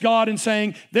 glorious God and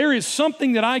saying, there is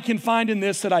something that I can find in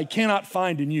this that I cannot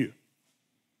find in you.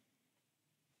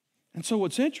 And so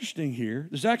what's interesting here,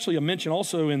 there's actually a mention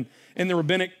also in the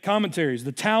rabbinic commentaries,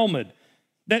 the Talmud,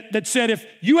 that said if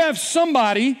you have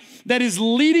somebody that is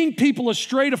leading people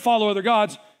astray to follow other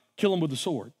gods, kill them with the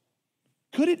sword.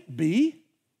 Could it be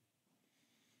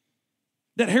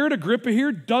that Herod Agrippa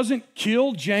here doesn't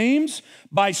kill James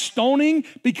by stoning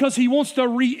because he wants to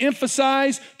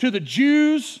re-emphasize to the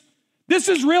Jews, this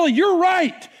is really, you're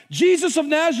right, Jesus of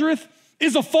Nazareth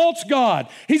is a false god.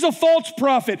 He's a false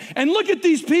prophet. And look at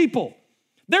these people.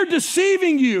 They're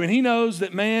deceiving you. And he knows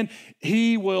that, man,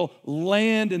 he will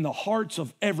land in the hearts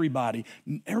of everybody.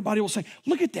 Everybody will say,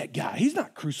 look at that guy. He's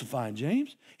not crucifying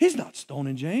James. He's not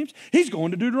stoning James. He's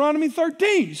going to Deuteronomy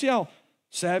 13. You see how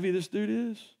savvy this dude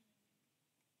is?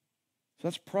 So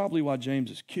that's probably why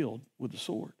James is killed with the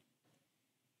sword.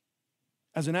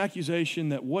 As an accusation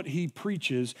that what he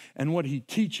preaches and what he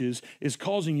teaches is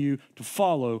causing you to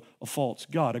follow a false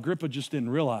god. Agrippa just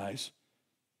didn't realize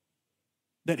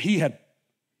that he had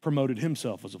promoted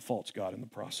himself as a false god in the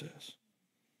process.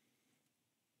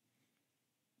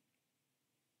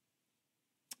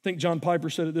 I think John Piper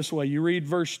said it this way. You read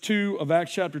verse 2 of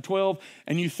Acts chapter 12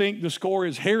 and you think the score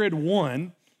is Herod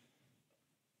 1,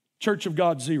 Church of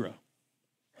God 0.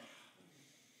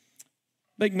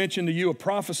 Make mention to you a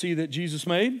prophecy that Jesus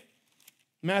made.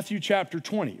 Matthew chapter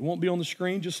 20. It won't be on the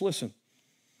screen, just listen.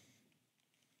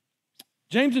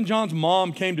 James and John's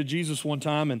mom came to Jesus one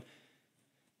time and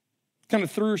kind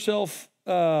of threw herself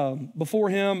before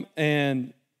him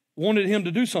and wanted him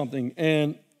to do something.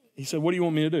 And he said, "What do you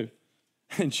want me to do?"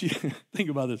 And she, think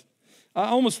about this. I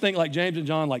almost think like James and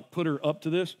John like put her up to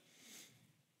this.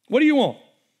 "What do you want?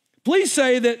 Please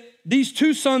say that these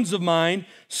two sons of mine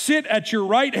sit at your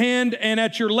right hand and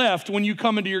at your left when you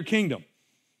come into your kingdom."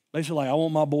 They said, like, I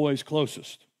want my boys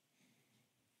closest.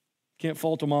 Can't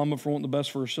fault a mama for wanting the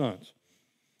best for her sons.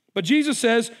 But Jesus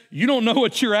says, you don't know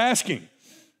what you're asking.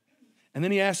 And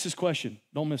then he asks this question.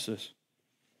 Don't miss this.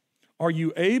 Are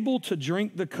you able to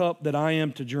drink the cup that I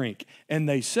am to drink? And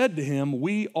they said to him,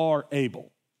 we are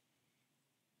able.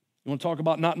 You want to talk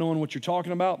about not knowing what you're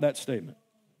talking about? That statement.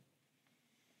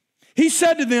 He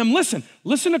said to them, listen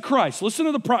to Christ. Listen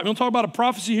to the prophet. We don't talk about a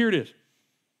prophecy. Here it is.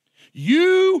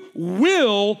 You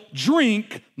will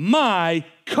drink my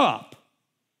cup.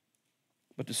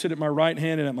 But to sit at my right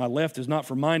hand and at my left is not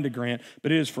for mine to grant,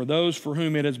 but it is for those for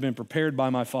whom it has been prepared by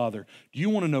my Father. Do you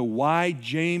want to know why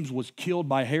James was killed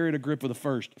by Herod Agrippa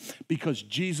I? Because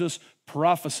Jesus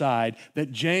prophesied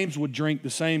that James would drink the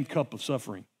same cup of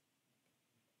suffering.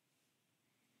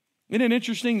 Isn't it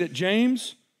interesting that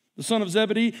James, the son of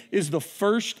Zebedee, is the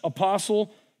first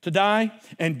apostle to die,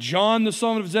 and John, the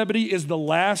son of Zebedee, is the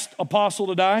last apostle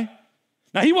to die?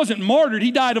 Now, he wasn't martyred. He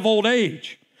died of old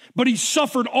age, but he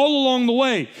suffered all along the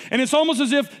way. And it's almost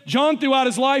as if John, throughout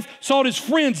his life, saw his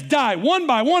friends die one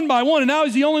by one by one, and now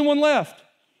he's the only one left.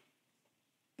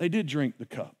 They did drink the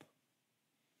cup.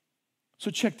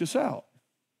 So check this out.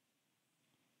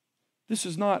 This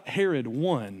is not Herod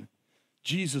 1,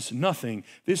 Jesus nothing.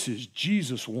 This is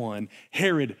Jesus 1,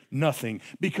 Herod nothing.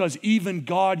 Because even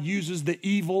God uses the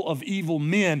evil of evil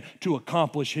men to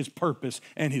accomplish his purpose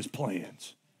and his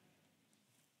plans.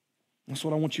 That's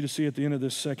what I want you to see at the end of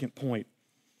this second point.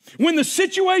 When the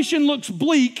situation looks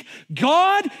bleak,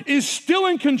 God is still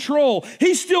in control.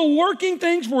 He's still working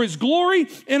things for his glory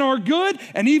and our good,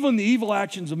 and even the evil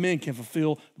actions of men can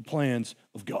fulfill the plans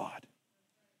of God.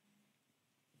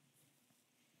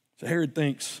 So Herod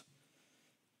thinks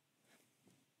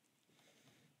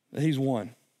that he's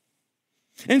won.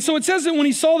 And so it says that when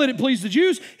he saw that it pleased the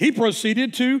Jews, he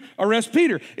proceeded to arrest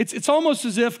Peter. It's almost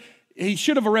as if he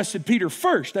should have arrested Peter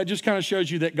first. That just kind of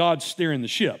shows you that God's steering the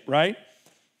ship, right?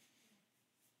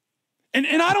 And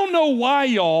I don't know why,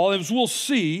 y'all, as we'll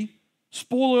see,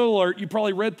 spoiler alert, you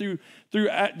probably read through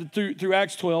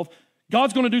Acts 12,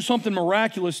 God's going to do something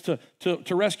miraculous to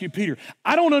rescue Peter.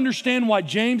 I don't understand why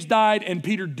James died and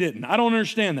Peter didn't. I don't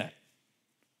understand that.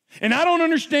 And I don't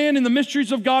understand in the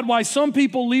mysteries of God why some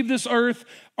people leave this earth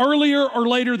earlier or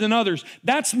later than others.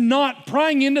 That's not,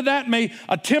 prying into that may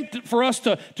attempt for us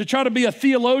to try to be a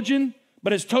theologian,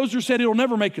 but as Tozer said, it'll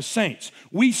never make us saints.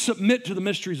 We submit to the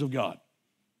mysteries of God.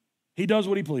 He does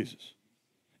what he pleases.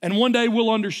 And one day we'll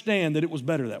understand that it was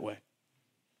better that way.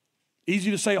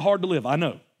 Easy to say, hard to live, I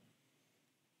know.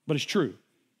 But it's true.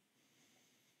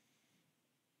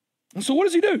 And so what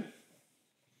does he do?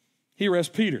 He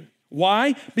arrests Peter.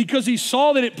 Why? Because he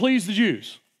saw that it pleased the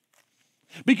Jews.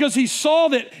 Because he saw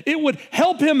that it would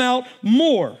help him out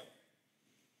more.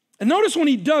 And notice when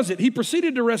he does it, he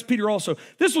proceeded to arrest Peter also.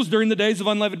 This was during the days of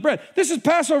unleavened bread. This is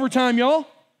Passover time, y'all.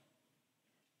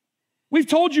 We've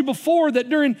told you before that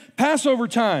during Passover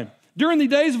time, during the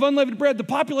days of unleavened bread, the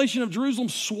population of Jerusalem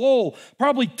swole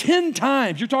probably 10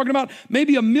 times. You're talking about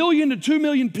maybe 1 million to 2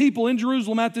 million people in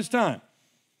Jerusalem at this time.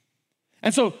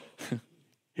 And so,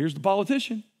 here's the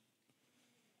politician.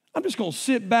 I'm just going to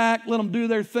sit back, let them do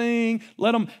their thing,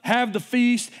 let them have the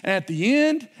feast, and at the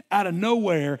end, out of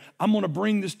nowhere, I'm going to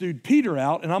bring this dude Peter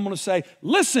out, and I'm going to say,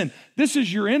 listen, this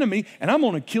is your enemy, and I'm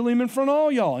going to kill him in front of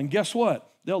all y'all. And guess what?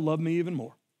 They'll love me even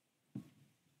more.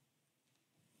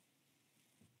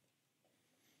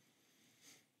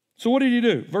 So what did he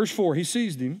do? Verse 4, he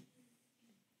seized him.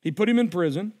 He put him in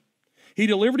prison. He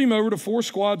delivered him over to 4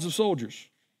 squads of soldiers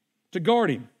to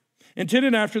guard him,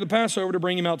 intended after the Passover to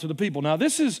bring him out to the people. Now,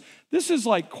 this is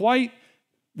like quite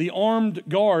the armed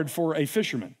guard for a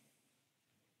fisherman,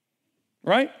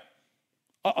 right?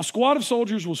 A squad of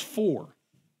soldiers was 4.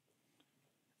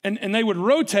 And they would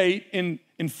rotate in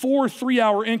 4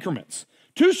 3-hour increments.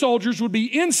 2 soldiers would be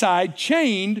inside,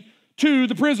 chained to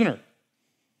the prisoner.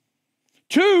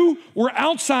 2 were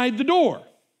outside the door.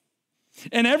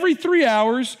 And every 3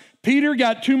 hours, Peter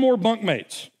got 2 more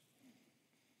bunkmates.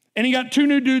 And he got 2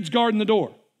 new dudes guarding the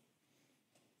door.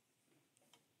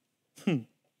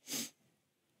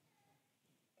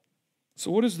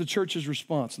 So what is the church's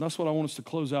response? And that's what I want us to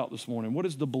close out this morning. What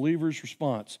is the believer's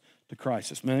response to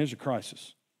crisis? Man, there's a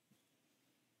crisis.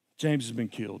 James has been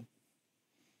killed.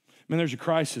 Man, there's a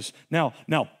crisis. Now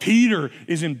Peter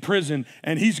is in prison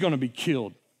and he's going to be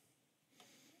killed.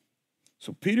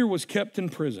 So Peter was kept in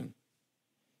prison.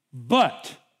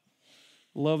 But,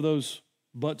 love those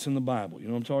buts in the Bible. You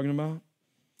know what I'm talking about?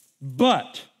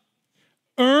 But,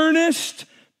 earnest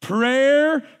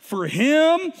prayer for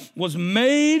him was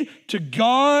made to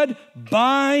God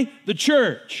by the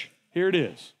church. Here it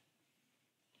is.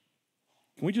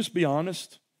 Can we just be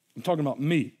honest? I'm talking about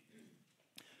me.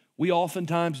 We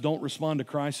oftentimes don't respond to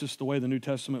crisis the way the New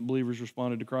Testament believers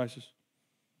responded to crisis.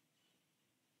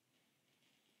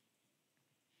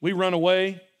 We run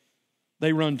away,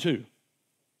 they run too.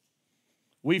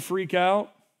 We freak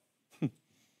out,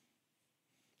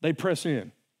 they press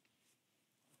in.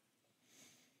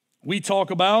 We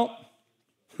talk about,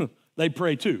 they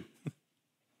pray too.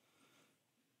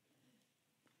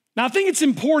 Now, I think it's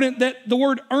important that the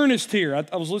word earnest here,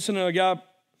 I was listening to a guy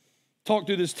talk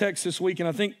through this text this week, and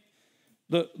I think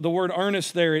the word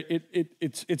earnest there,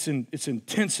 it's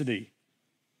intensity.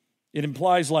 It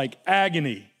implies like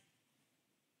agony.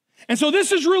 And so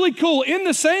this is really cool. In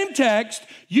the same text,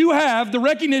 you have the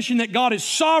recognition that God is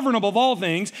sovereign above all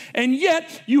things, and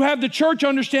yet you have the church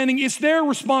understanding it's their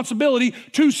responsibility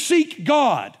to seek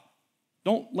God.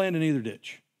 Don't land in either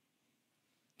ditch.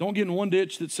 Don't get in one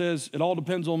ditch that says it all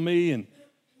depends on me, and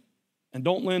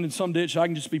don't land in some ditch I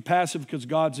can just be passive because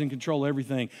God's in control of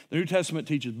everything. The New Testament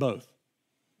teaches both.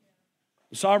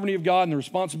 The sovereignty of God and the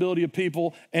responsibility of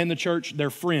people and the church, they're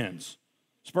friends.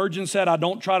 Spurgeon said, I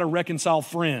don't try to reconcile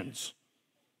friends.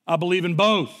 I believe in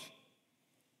both.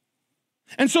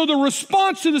 And so the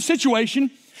response to the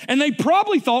situation, and they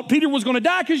probably thought Peter was going to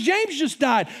die because James just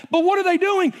died. But what are they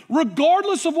doing?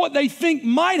 Regardless of what they think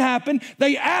might happen,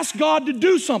 they ask God to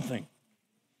do something.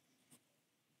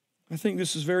 I think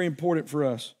this is very important for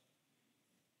us.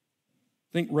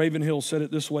 I think Ravenhill said it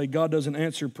this way: God doesn't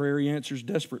answer prayer, he answers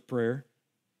desperate prayer.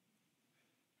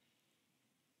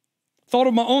 thought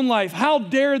of my own life, how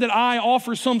dare that I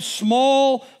offer some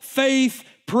small faith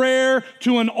prayer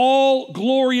to an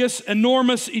all-glorious,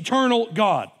 enormous, eternal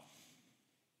God?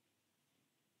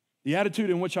 The attitude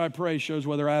in which I pray shows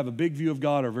whether I have a big view of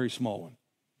God or a very small one.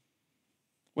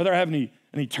 Whether I have an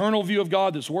eternal view of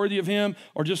God that's worthy of Him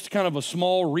or just kind of a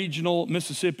small, regional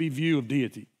Mississippi view of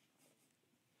deity.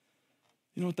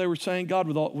 You know what they were saying? God,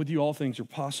 with you all things are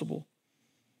possible.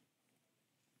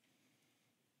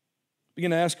 I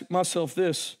begin to ask myself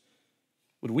this: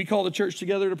 would we call the church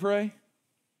together to pray?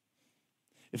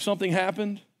 If something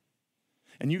happened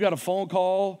and you got a phone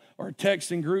call or a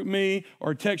text in GroupMe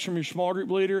or a text from your small group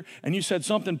leader and you said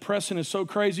something pressing is so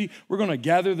crazy, we're going to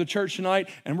gather the church tonight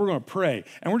and we're going to pray.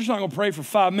 And we're just not going to pray for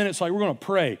 5 minutes, like we're going to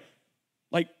pray.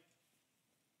 Like,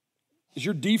 is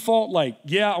your default like,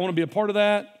 yeah, I want to be a part of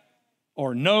that?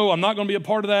 Or no, I'm not going to be a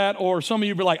part of that? Or some of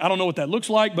you be like, I don't know what that looks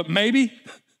like, but maybe.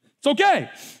 It's okay.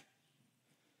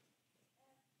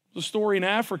 The story in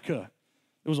Africa.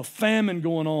 There was a famine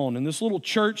going on, and this little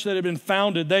church that had been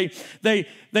founded,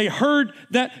 they heard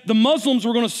that the Muslims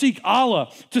were going to seek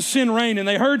Allah to send rain, and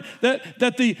they heard that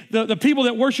the people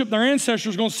that worship their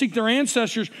ancestors were going to seek their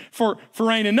ancestors for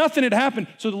rain, and nothing had happened.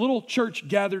 So the little church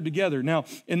gathered together. Now,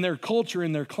 in their culture,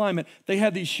 in their climate, they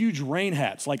had these huge rain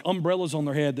hats, like umbrellas on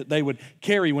their head that they would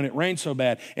carry when it rained so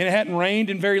bad. And it hadn't rained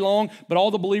in very long, but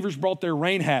all the believers brought their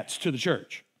rain hats to the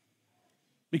church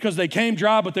because they came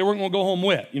dry, but they weren't going to go home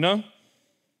wet, you know?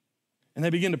 And they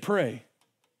began to pray.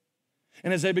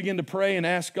 And as they began to pray and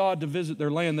ask God to visit their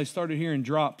land, they started hearing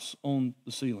drops on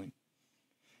the ceiling.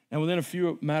 And within a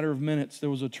matter of minutes, there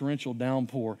was a torrential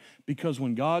downpour, because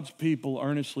when God's people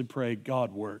earnestly pray,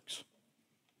 God works.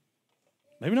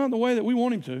 Maybe not in the way that we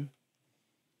want Him to,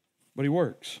 but He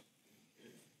works.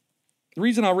 The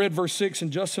reason I read verse 6,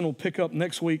 and Justin will pick up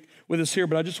next week with us here,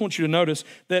 but I just want you to notice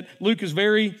that Luke is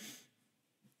very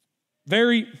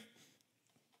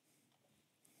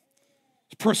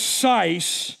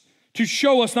precise to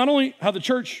show us not only how the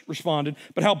church responded,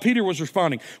 but how Peter was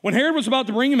responding. When Herod was about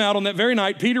to bring him out on that very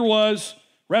night, Peter was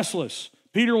restless.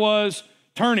 Peter was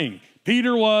turning.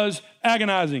 Peter was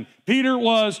agonizing. Peter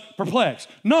was perplexed.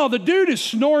 No, the dude is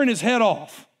snoring his head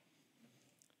off.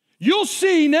 You'll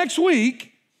see next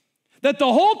week that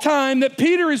the whole time that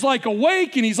Peter is like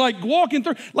awake and he's like walking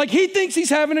through, like he thinks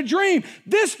he's having a dream.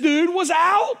 This dude was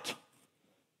out.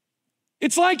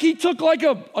 It's like he took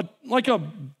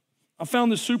I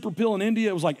found this super pill in India.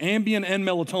 It was like Ambien and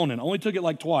melatonin. I only took it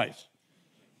like twice.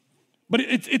 But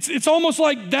it's almost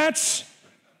like that's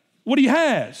what he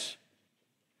has.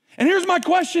 And here's my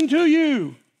question to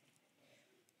you.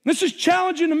 This is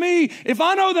challenging to me. If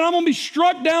I know that I'm going to be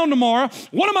struck down tomorrow,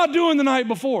 what am I doing the night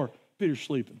before? Peter's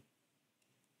sleeping.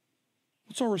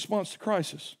 What's our response to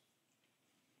crisis?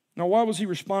 Now, why was he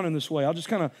responding this way? I'll just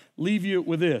kind of leave you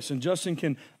with this, and Justin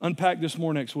can unpack this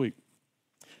more next week.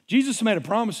 Jesus made a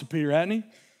promise to Peter, hadn't He?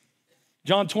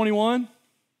 John 21.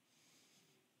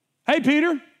 Hey,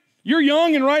 Peter, you're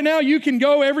young, and right now you can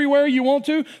go everywhere you want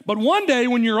to, but one day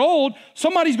when you're old,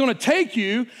 somebody's going to take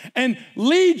you and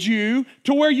lead you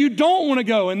to where you don't want to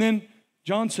go. And then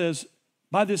John says,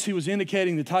 by this he was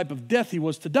indicating the type of death he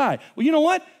was to die. Well, you know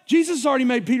what? Jesus has already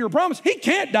made Peter a promise. He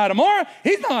can't die tomorrow.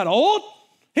 He's not old.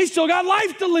 He's still got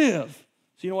life to live.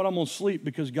 So you know what? I'm going to sleep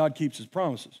because God keeps His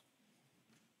promises.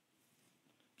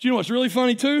 But you know what's really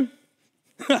funny too?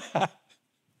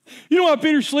 You know why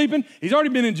Peter's sleeping? He's already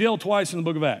been in jail twice in the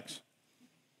book of Acts.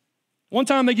 One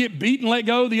time they get beat and let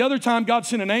go. The other time God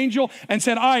sent an angel and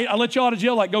said, all right, I'll let you out of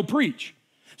jail, like go preach.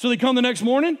 So they come the next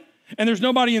morning and there's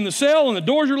nobody in the cell and the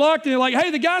doors are locked and they're like,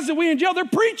 hey, the guys that we in jail, they're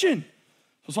preaching.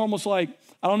 So it's almost like,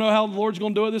 I don't know how the Lord's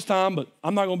going to do it this time, but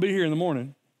I'm not going to be here in the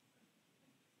morning.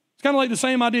 It's kind of like the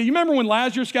same idea. You remember when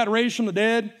Lazarus got raised from the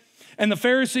dead and the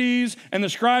Pharisees and the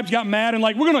scribes got mad and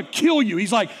like, we're going to kill you.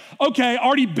 He's like, okay,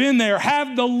 already been there.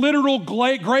 Have the literal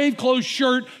grave clothes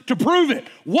shirt to prove it.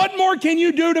 What more can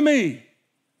you do to me? And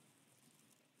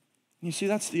you see,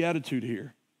 that's the attitude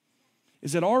here,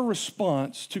 is that our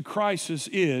response to crisis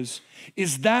is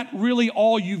that really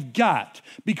all you've got?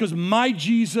 Because my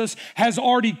Jesus has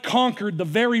already conquered the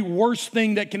very worst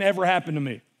thing that can ever happen to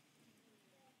me.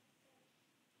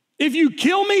 If you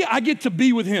kill me, I get to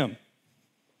be with Him.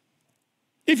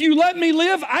 If you let me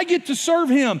live, I get to serve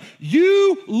Him.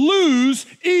 You lose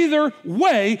either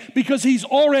way because He's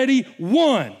already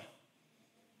won.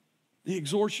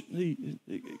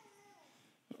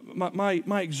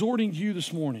 My exhorting to you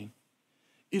this morning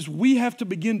is we have to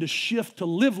begin to shift to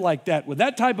live like that with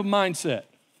that type of mindset.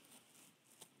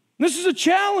 This is a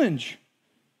challenge.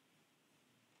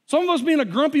 Some of us be in a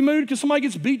grumpy mood because somebody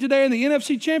gets beat today in the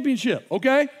NFC Championship,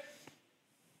 okay?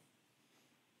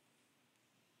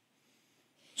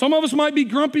 Some of us might be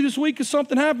grumpy this week because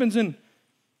something happens. And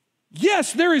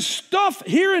yes, there is stuff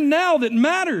here and now that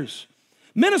matters.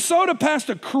 Minnesota passed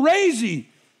a crazy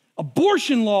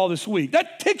abortion law this week.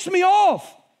 That ticks me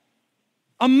off.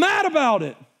 I'm mad about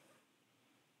it.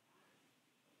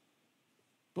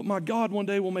 But my God one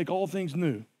day will make all things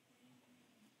new.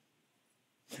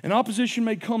 And opposition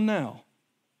may come now,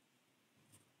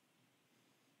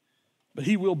 but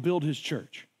he will build his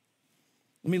church.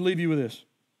 Let me leave you with this.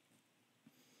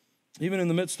 Even in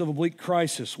the midst of a bleak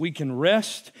crisis, we can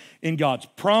rest in God's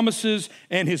promises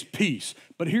and his peace.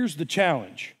 But here's the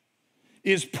challenge.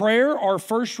 Is prayer our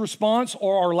first response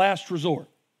or our last resort?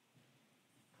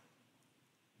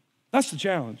 That's the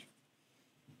challenge.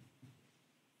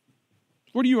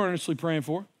 What are you earnestly praying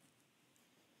for?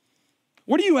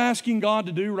 What are you asking God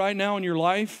to do right now in your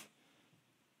life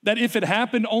that if it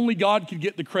happened, only God could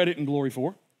get the credit and glory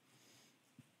for?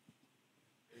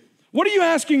 What are you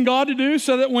asking God to do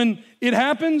so that when it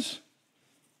happens,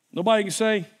 nobody can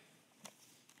say,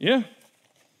 yeah,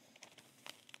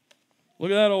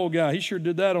 look at that old guy. He sure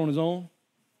did that on his own.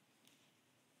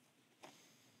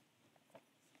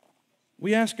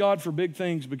 We ask God for big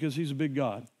things because he's a big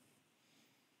God.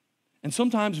 And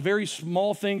sometimes very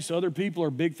small things to other people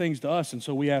are big things to us, and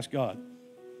so we ask God.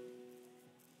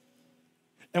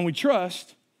 And we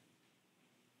trust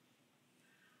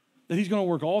that he's going to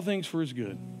work all things for his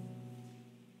good,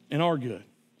 and our good,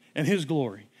 and his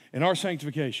glory, and our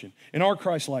sanctification, and our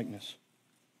Christ-likeness.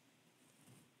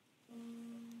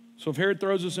 So if Herod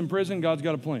throws us in prison, God's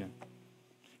got a plan.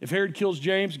 If Herod kills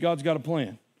James, God's got a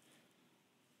plan.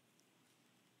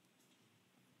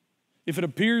 If it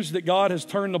appears that God has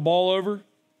turned the ball over,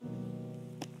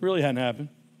 it really hadn't happened.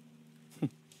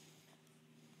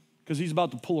 Because he's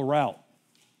about to pull a route.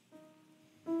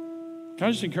 Can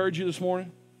I just encourage you this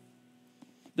morning?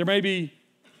 There may be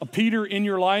a Peter in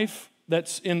your life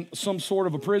that's in some sort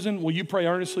of a prison. Will you pray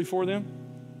earnestly for them?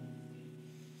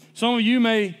 Some of you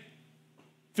may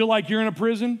feel like you're in a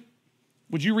prison.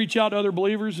 Would you reach out to other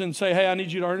believers and say, hey, I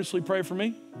need you to earnestly pray for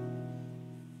me?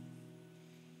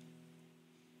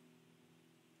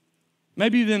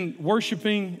 Maybe then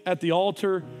worshiping at the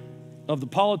altar of the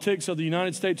politics of the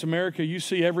United States of America, you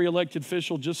see every elected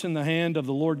official just in the hand of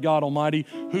the Lord God Almighty,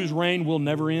 whose reign will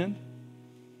never end.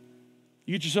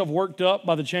 You get yourself worked up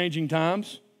by the changing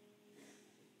times.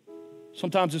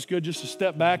 Sometimes it's good just to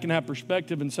step back and have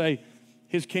perspective and say,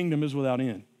 his kingdom is without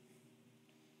end.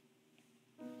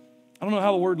 I don't know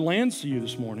how the word lands to you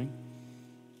this morning,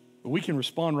 but we can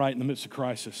respond right in the midst of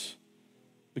crisis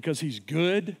because he's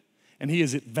good. And he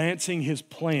is advancing his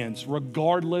plans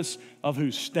regardless of who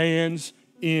stands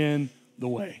in the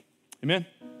way. Amen?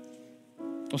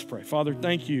 Let's pray. Father,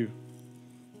 thank you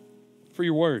for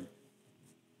your word.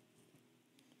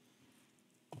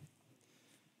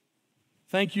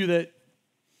 Thank you that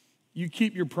you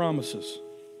keep your promises.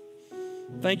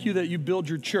 Thank you that you build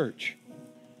your church.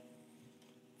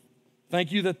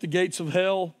 Thank you that the gates of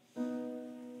hell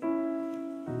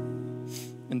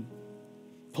and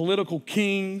political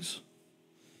kings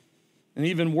and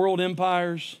even world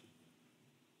empires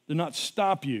do not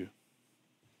stop you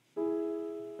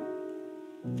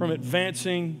from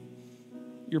advancing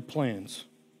your plans.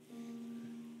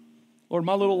 Lord,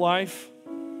 my little life,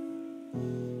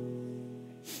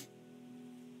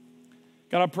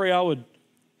 God, I pray I would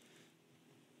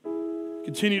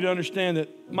continue to understand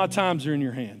that my times are in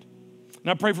your hand. And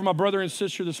I pray for my brother and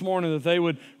sister this morning that they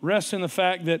would rest in the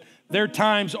fact that their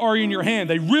times are in your hand.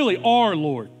 They really are,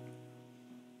 Lord.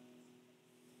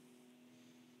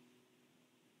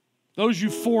 Those you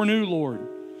foreknew, Lord,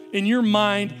 in your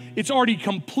mind, it's already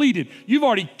completed. You've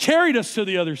already carried us to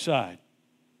the other side.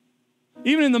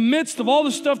 Even in the midst of all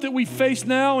the stuff that we face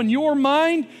now, in your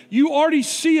mind, you already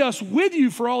see us with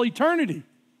you for all eternity.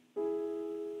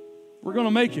 We're going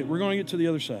to make it. We're going to get to the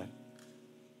other side.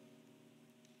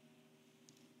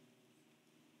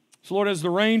 So, Lord, as the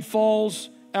rain falls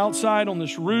outside on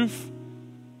this roof,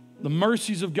 the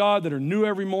mercies of God that are new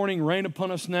every morning rain upon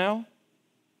us now.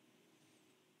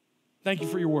 Thank you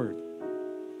for your word.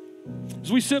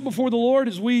 As we sit before the Lord,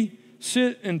 as we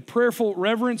sit in prayerful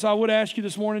reverence, I would ask you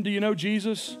this morning, do you know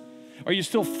Jesus? Are you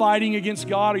still fighting against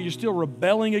God? Are you still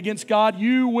rebelling against God?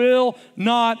 You will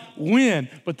not win,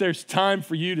 but there's time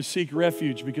for you to seek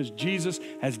refuge because Jesus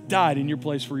has died in your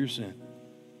place for your sin.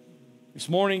 This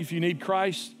morning, if you need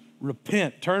Christ,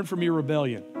 repent, turn from your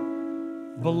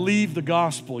rebellion. Believe the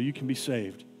gospel, you can be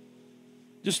saved.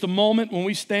 Just a moment when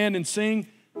we stand and sing,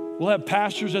 we'll have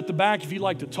pastors at the back if you'd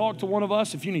like to talk to one of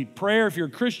us. If you need prayer, if you're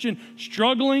a Christian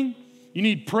struggling, you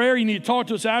need prayer, you need to talk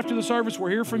to us after the service.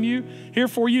 We're here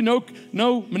for you.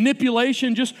 No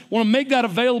manipulation. Just want to make that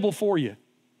available for you.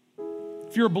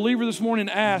 If you're a believer this morning,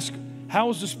 ask, how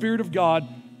is the Spirit of God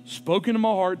spoken to my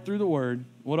heart through the Word?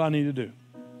 What do I need to do?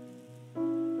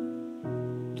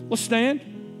 Let's stand.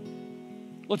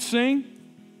 Let's sing.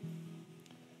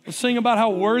 Let's sing about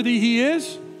how worthy He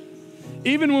is.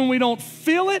 Even when we don't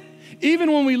feel it,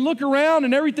 even when we look around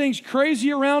and everything's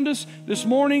crazy around us, this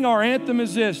morning our anthem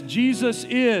is this: Jesus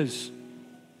is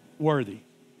worthy.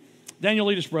 Daniel,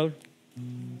 lead us, brother.